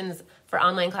reservations for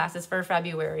online classes for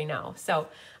February now. So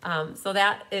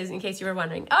that is, in case you were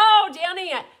wondering. Oh,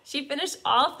 Danny, she finished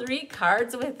all 3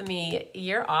 cards with me.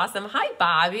 You're awesome. Hi,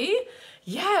 Bobby.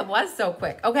 Yeah, it was so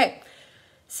quick. Okay.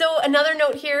 So another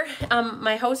note here,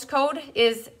 my host code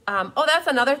is, that's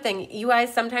another thing. You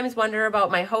guys sometimes wonder about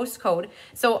my host code.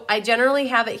 So I generally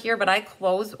have it here, but I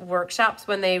close workshops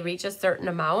when they reach a certain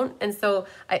amount. And so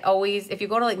I always, if you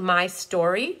go to like my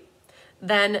story,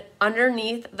 then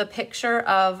underneath the picture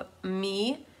of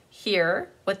me here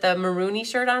with the maroony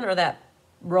shirt on, or that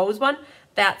rose one,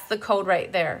 that's the code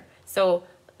right there. So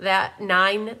that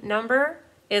 9 number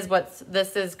is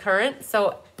this is current.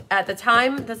 So at the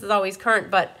time, this is always current,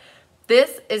 but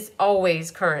this is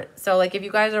always current. So like if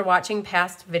you guys are watching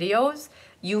past videos,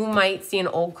 you might see an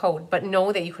old code, but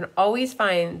know that you can always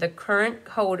find the current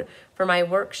code for my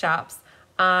workshops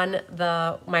on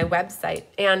my website.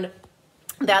 And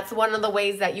that's one of the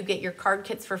ways that you get your card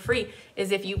kits for free,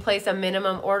 is if you place a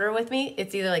minimum order with me.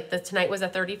 It's either like tonight was a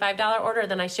 $35 order,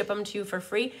 then I ship them to you for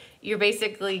free. You're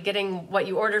basically getting what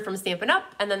you ordered from Stampin'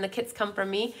 Up, and then the kits come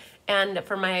from me. And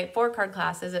for my 4 card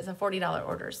classes, it's a $40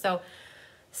 order. So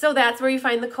So that's where you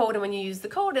find the code, and when you use the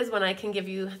code is when I can give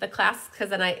you the class, because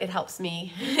then it helps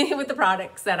me with the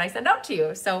products that I send out to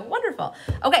you. So wonderful.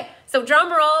 Okay, so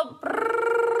drum roll.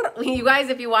 You guys,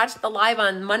 if you watched the live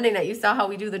on Monday night, you saw how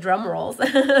we do the drum rolls.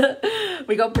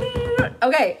 We go.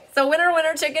 Okay, so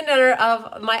winner, chicken dinner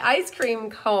of my ice cream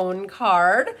cone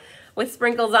card with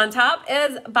sprinkles on top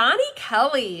is Bonnie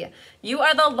Kelly. You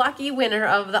are the lucky winner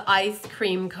of the ice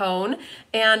cream cone.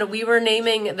 And we were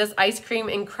naming this ice cream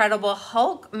Incredible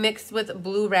Hulk mixed with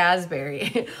blue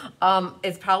raspberry.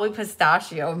 It's probably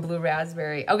pistachio and blue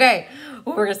raspberry. Okay,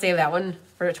 we're gonna save that one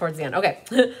for towards the end. Okay,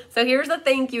 so here's a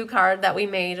thank you card that we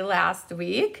made last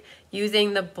week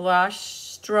using the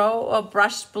brush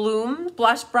bloom,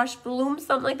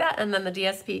 something like that. And then the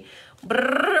DSP.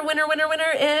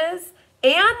 Winner is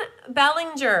Ann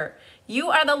Bellinger. You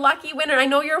are the lucky winner. I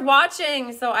know you're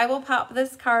watching, so I will pop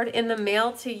this card in the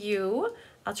mail to you.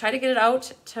 I'll try to get it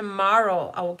out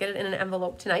tomorrow. I will get it in an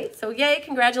envelope tonight. So yay,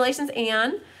 congratulations,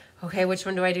 Ann. Okay, which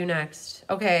one do I do next?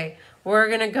 Okay, we're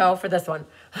gonna go for this one.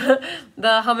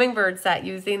 The hummingbird set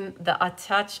using the A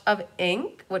Touch of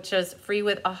Ink, which is free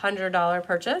with a $100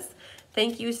 purchase.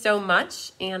 Thank you so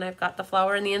much. And I've got the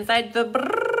flower in the inside.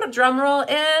 The drum roll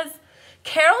is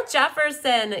Carol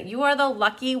Jefferson. You are the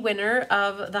lucky winner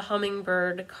of the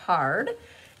hummingbird card.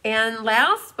 And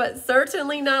last but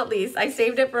certainly not least, I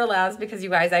saved it for last because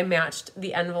you guys, I matched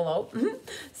the envelope.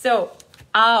 So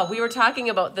we were talking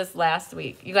about this last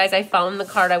week. You guys, I found the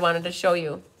card I wanted to show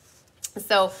you.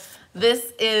 So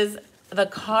this is the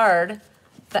card,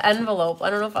 the envelope.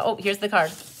 I don't know if oh, here's the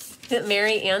card.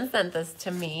 Mary Ann sent this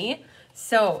to me.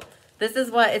 So this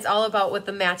is what it's all about with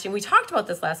the matching. We talked about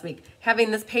this last week, having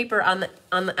this paper on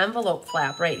the envelope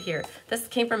flap right here. This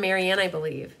came from Mary Ann, I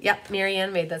believe. Yep, Mary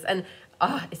Ann made this. And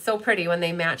oh, it's so pretty when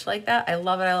they match like that. I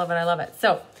love it, I love it, I love it.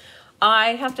 So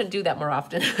I have to do that more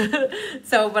often.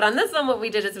 But on this one, what we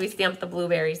did is we stamped the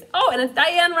blueberries. Oh, and it's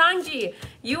Diane Rangi.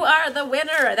 You are the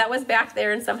winner. That was back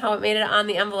there, and somehow it made it on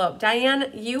the envelope.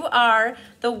 Diane, you are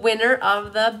the winner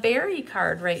of the berry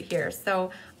card right here.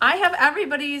 So I have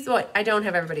everybody's, well, I don't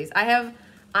have everybody's. I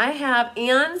have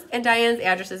Ann's and Diane's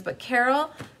addresses, but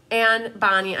Carol and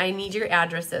Bonnie, I need your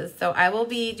addresses. So I will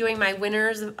be doing my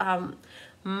winners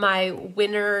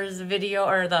video,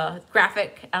 or the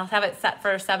graphic. I'll have it set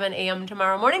for 7 a.m.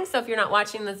 tomorrow morning. So if you're not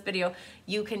watching this video,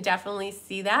 you can definitely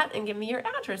see that and give me your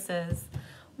addresses.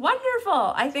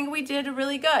 Wonderful. I think we did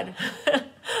really good.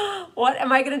 What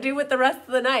am I going to do with the rest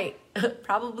of the night?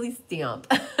 Probably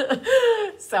stamp.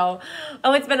 So,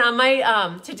 it's been on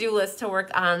my to-do list to work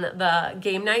on the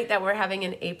game night that we're having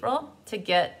in April to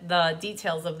get the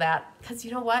details of that. Because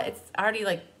you know what? It's already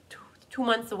like 2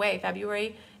 months away.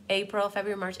 February,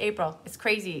 March, April. It's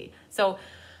crazy. So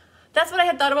that's what I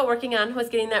had thought about working on, was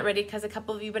getting that ready, because a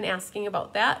couple of you have been asking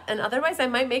about that. And otherwise, I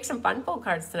might make some fun pull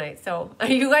cards tonight. So are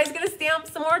you guys going to stamp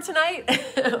some more tonight?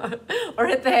 Or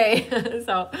hit the hay?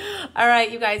 So, all right,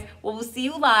 you guys. Well, we'll see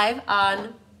you live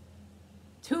on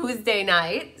Tuesday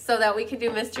night so that we can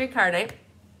do mystery card night.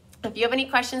 If you have any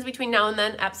questions between now and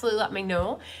then, absolutely let me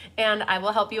know, and I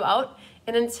will help you out.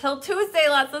 And until Tuesday,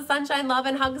 lots of sunshine, love,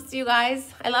 and hugs to you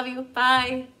guys. I love you.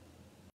 Bye.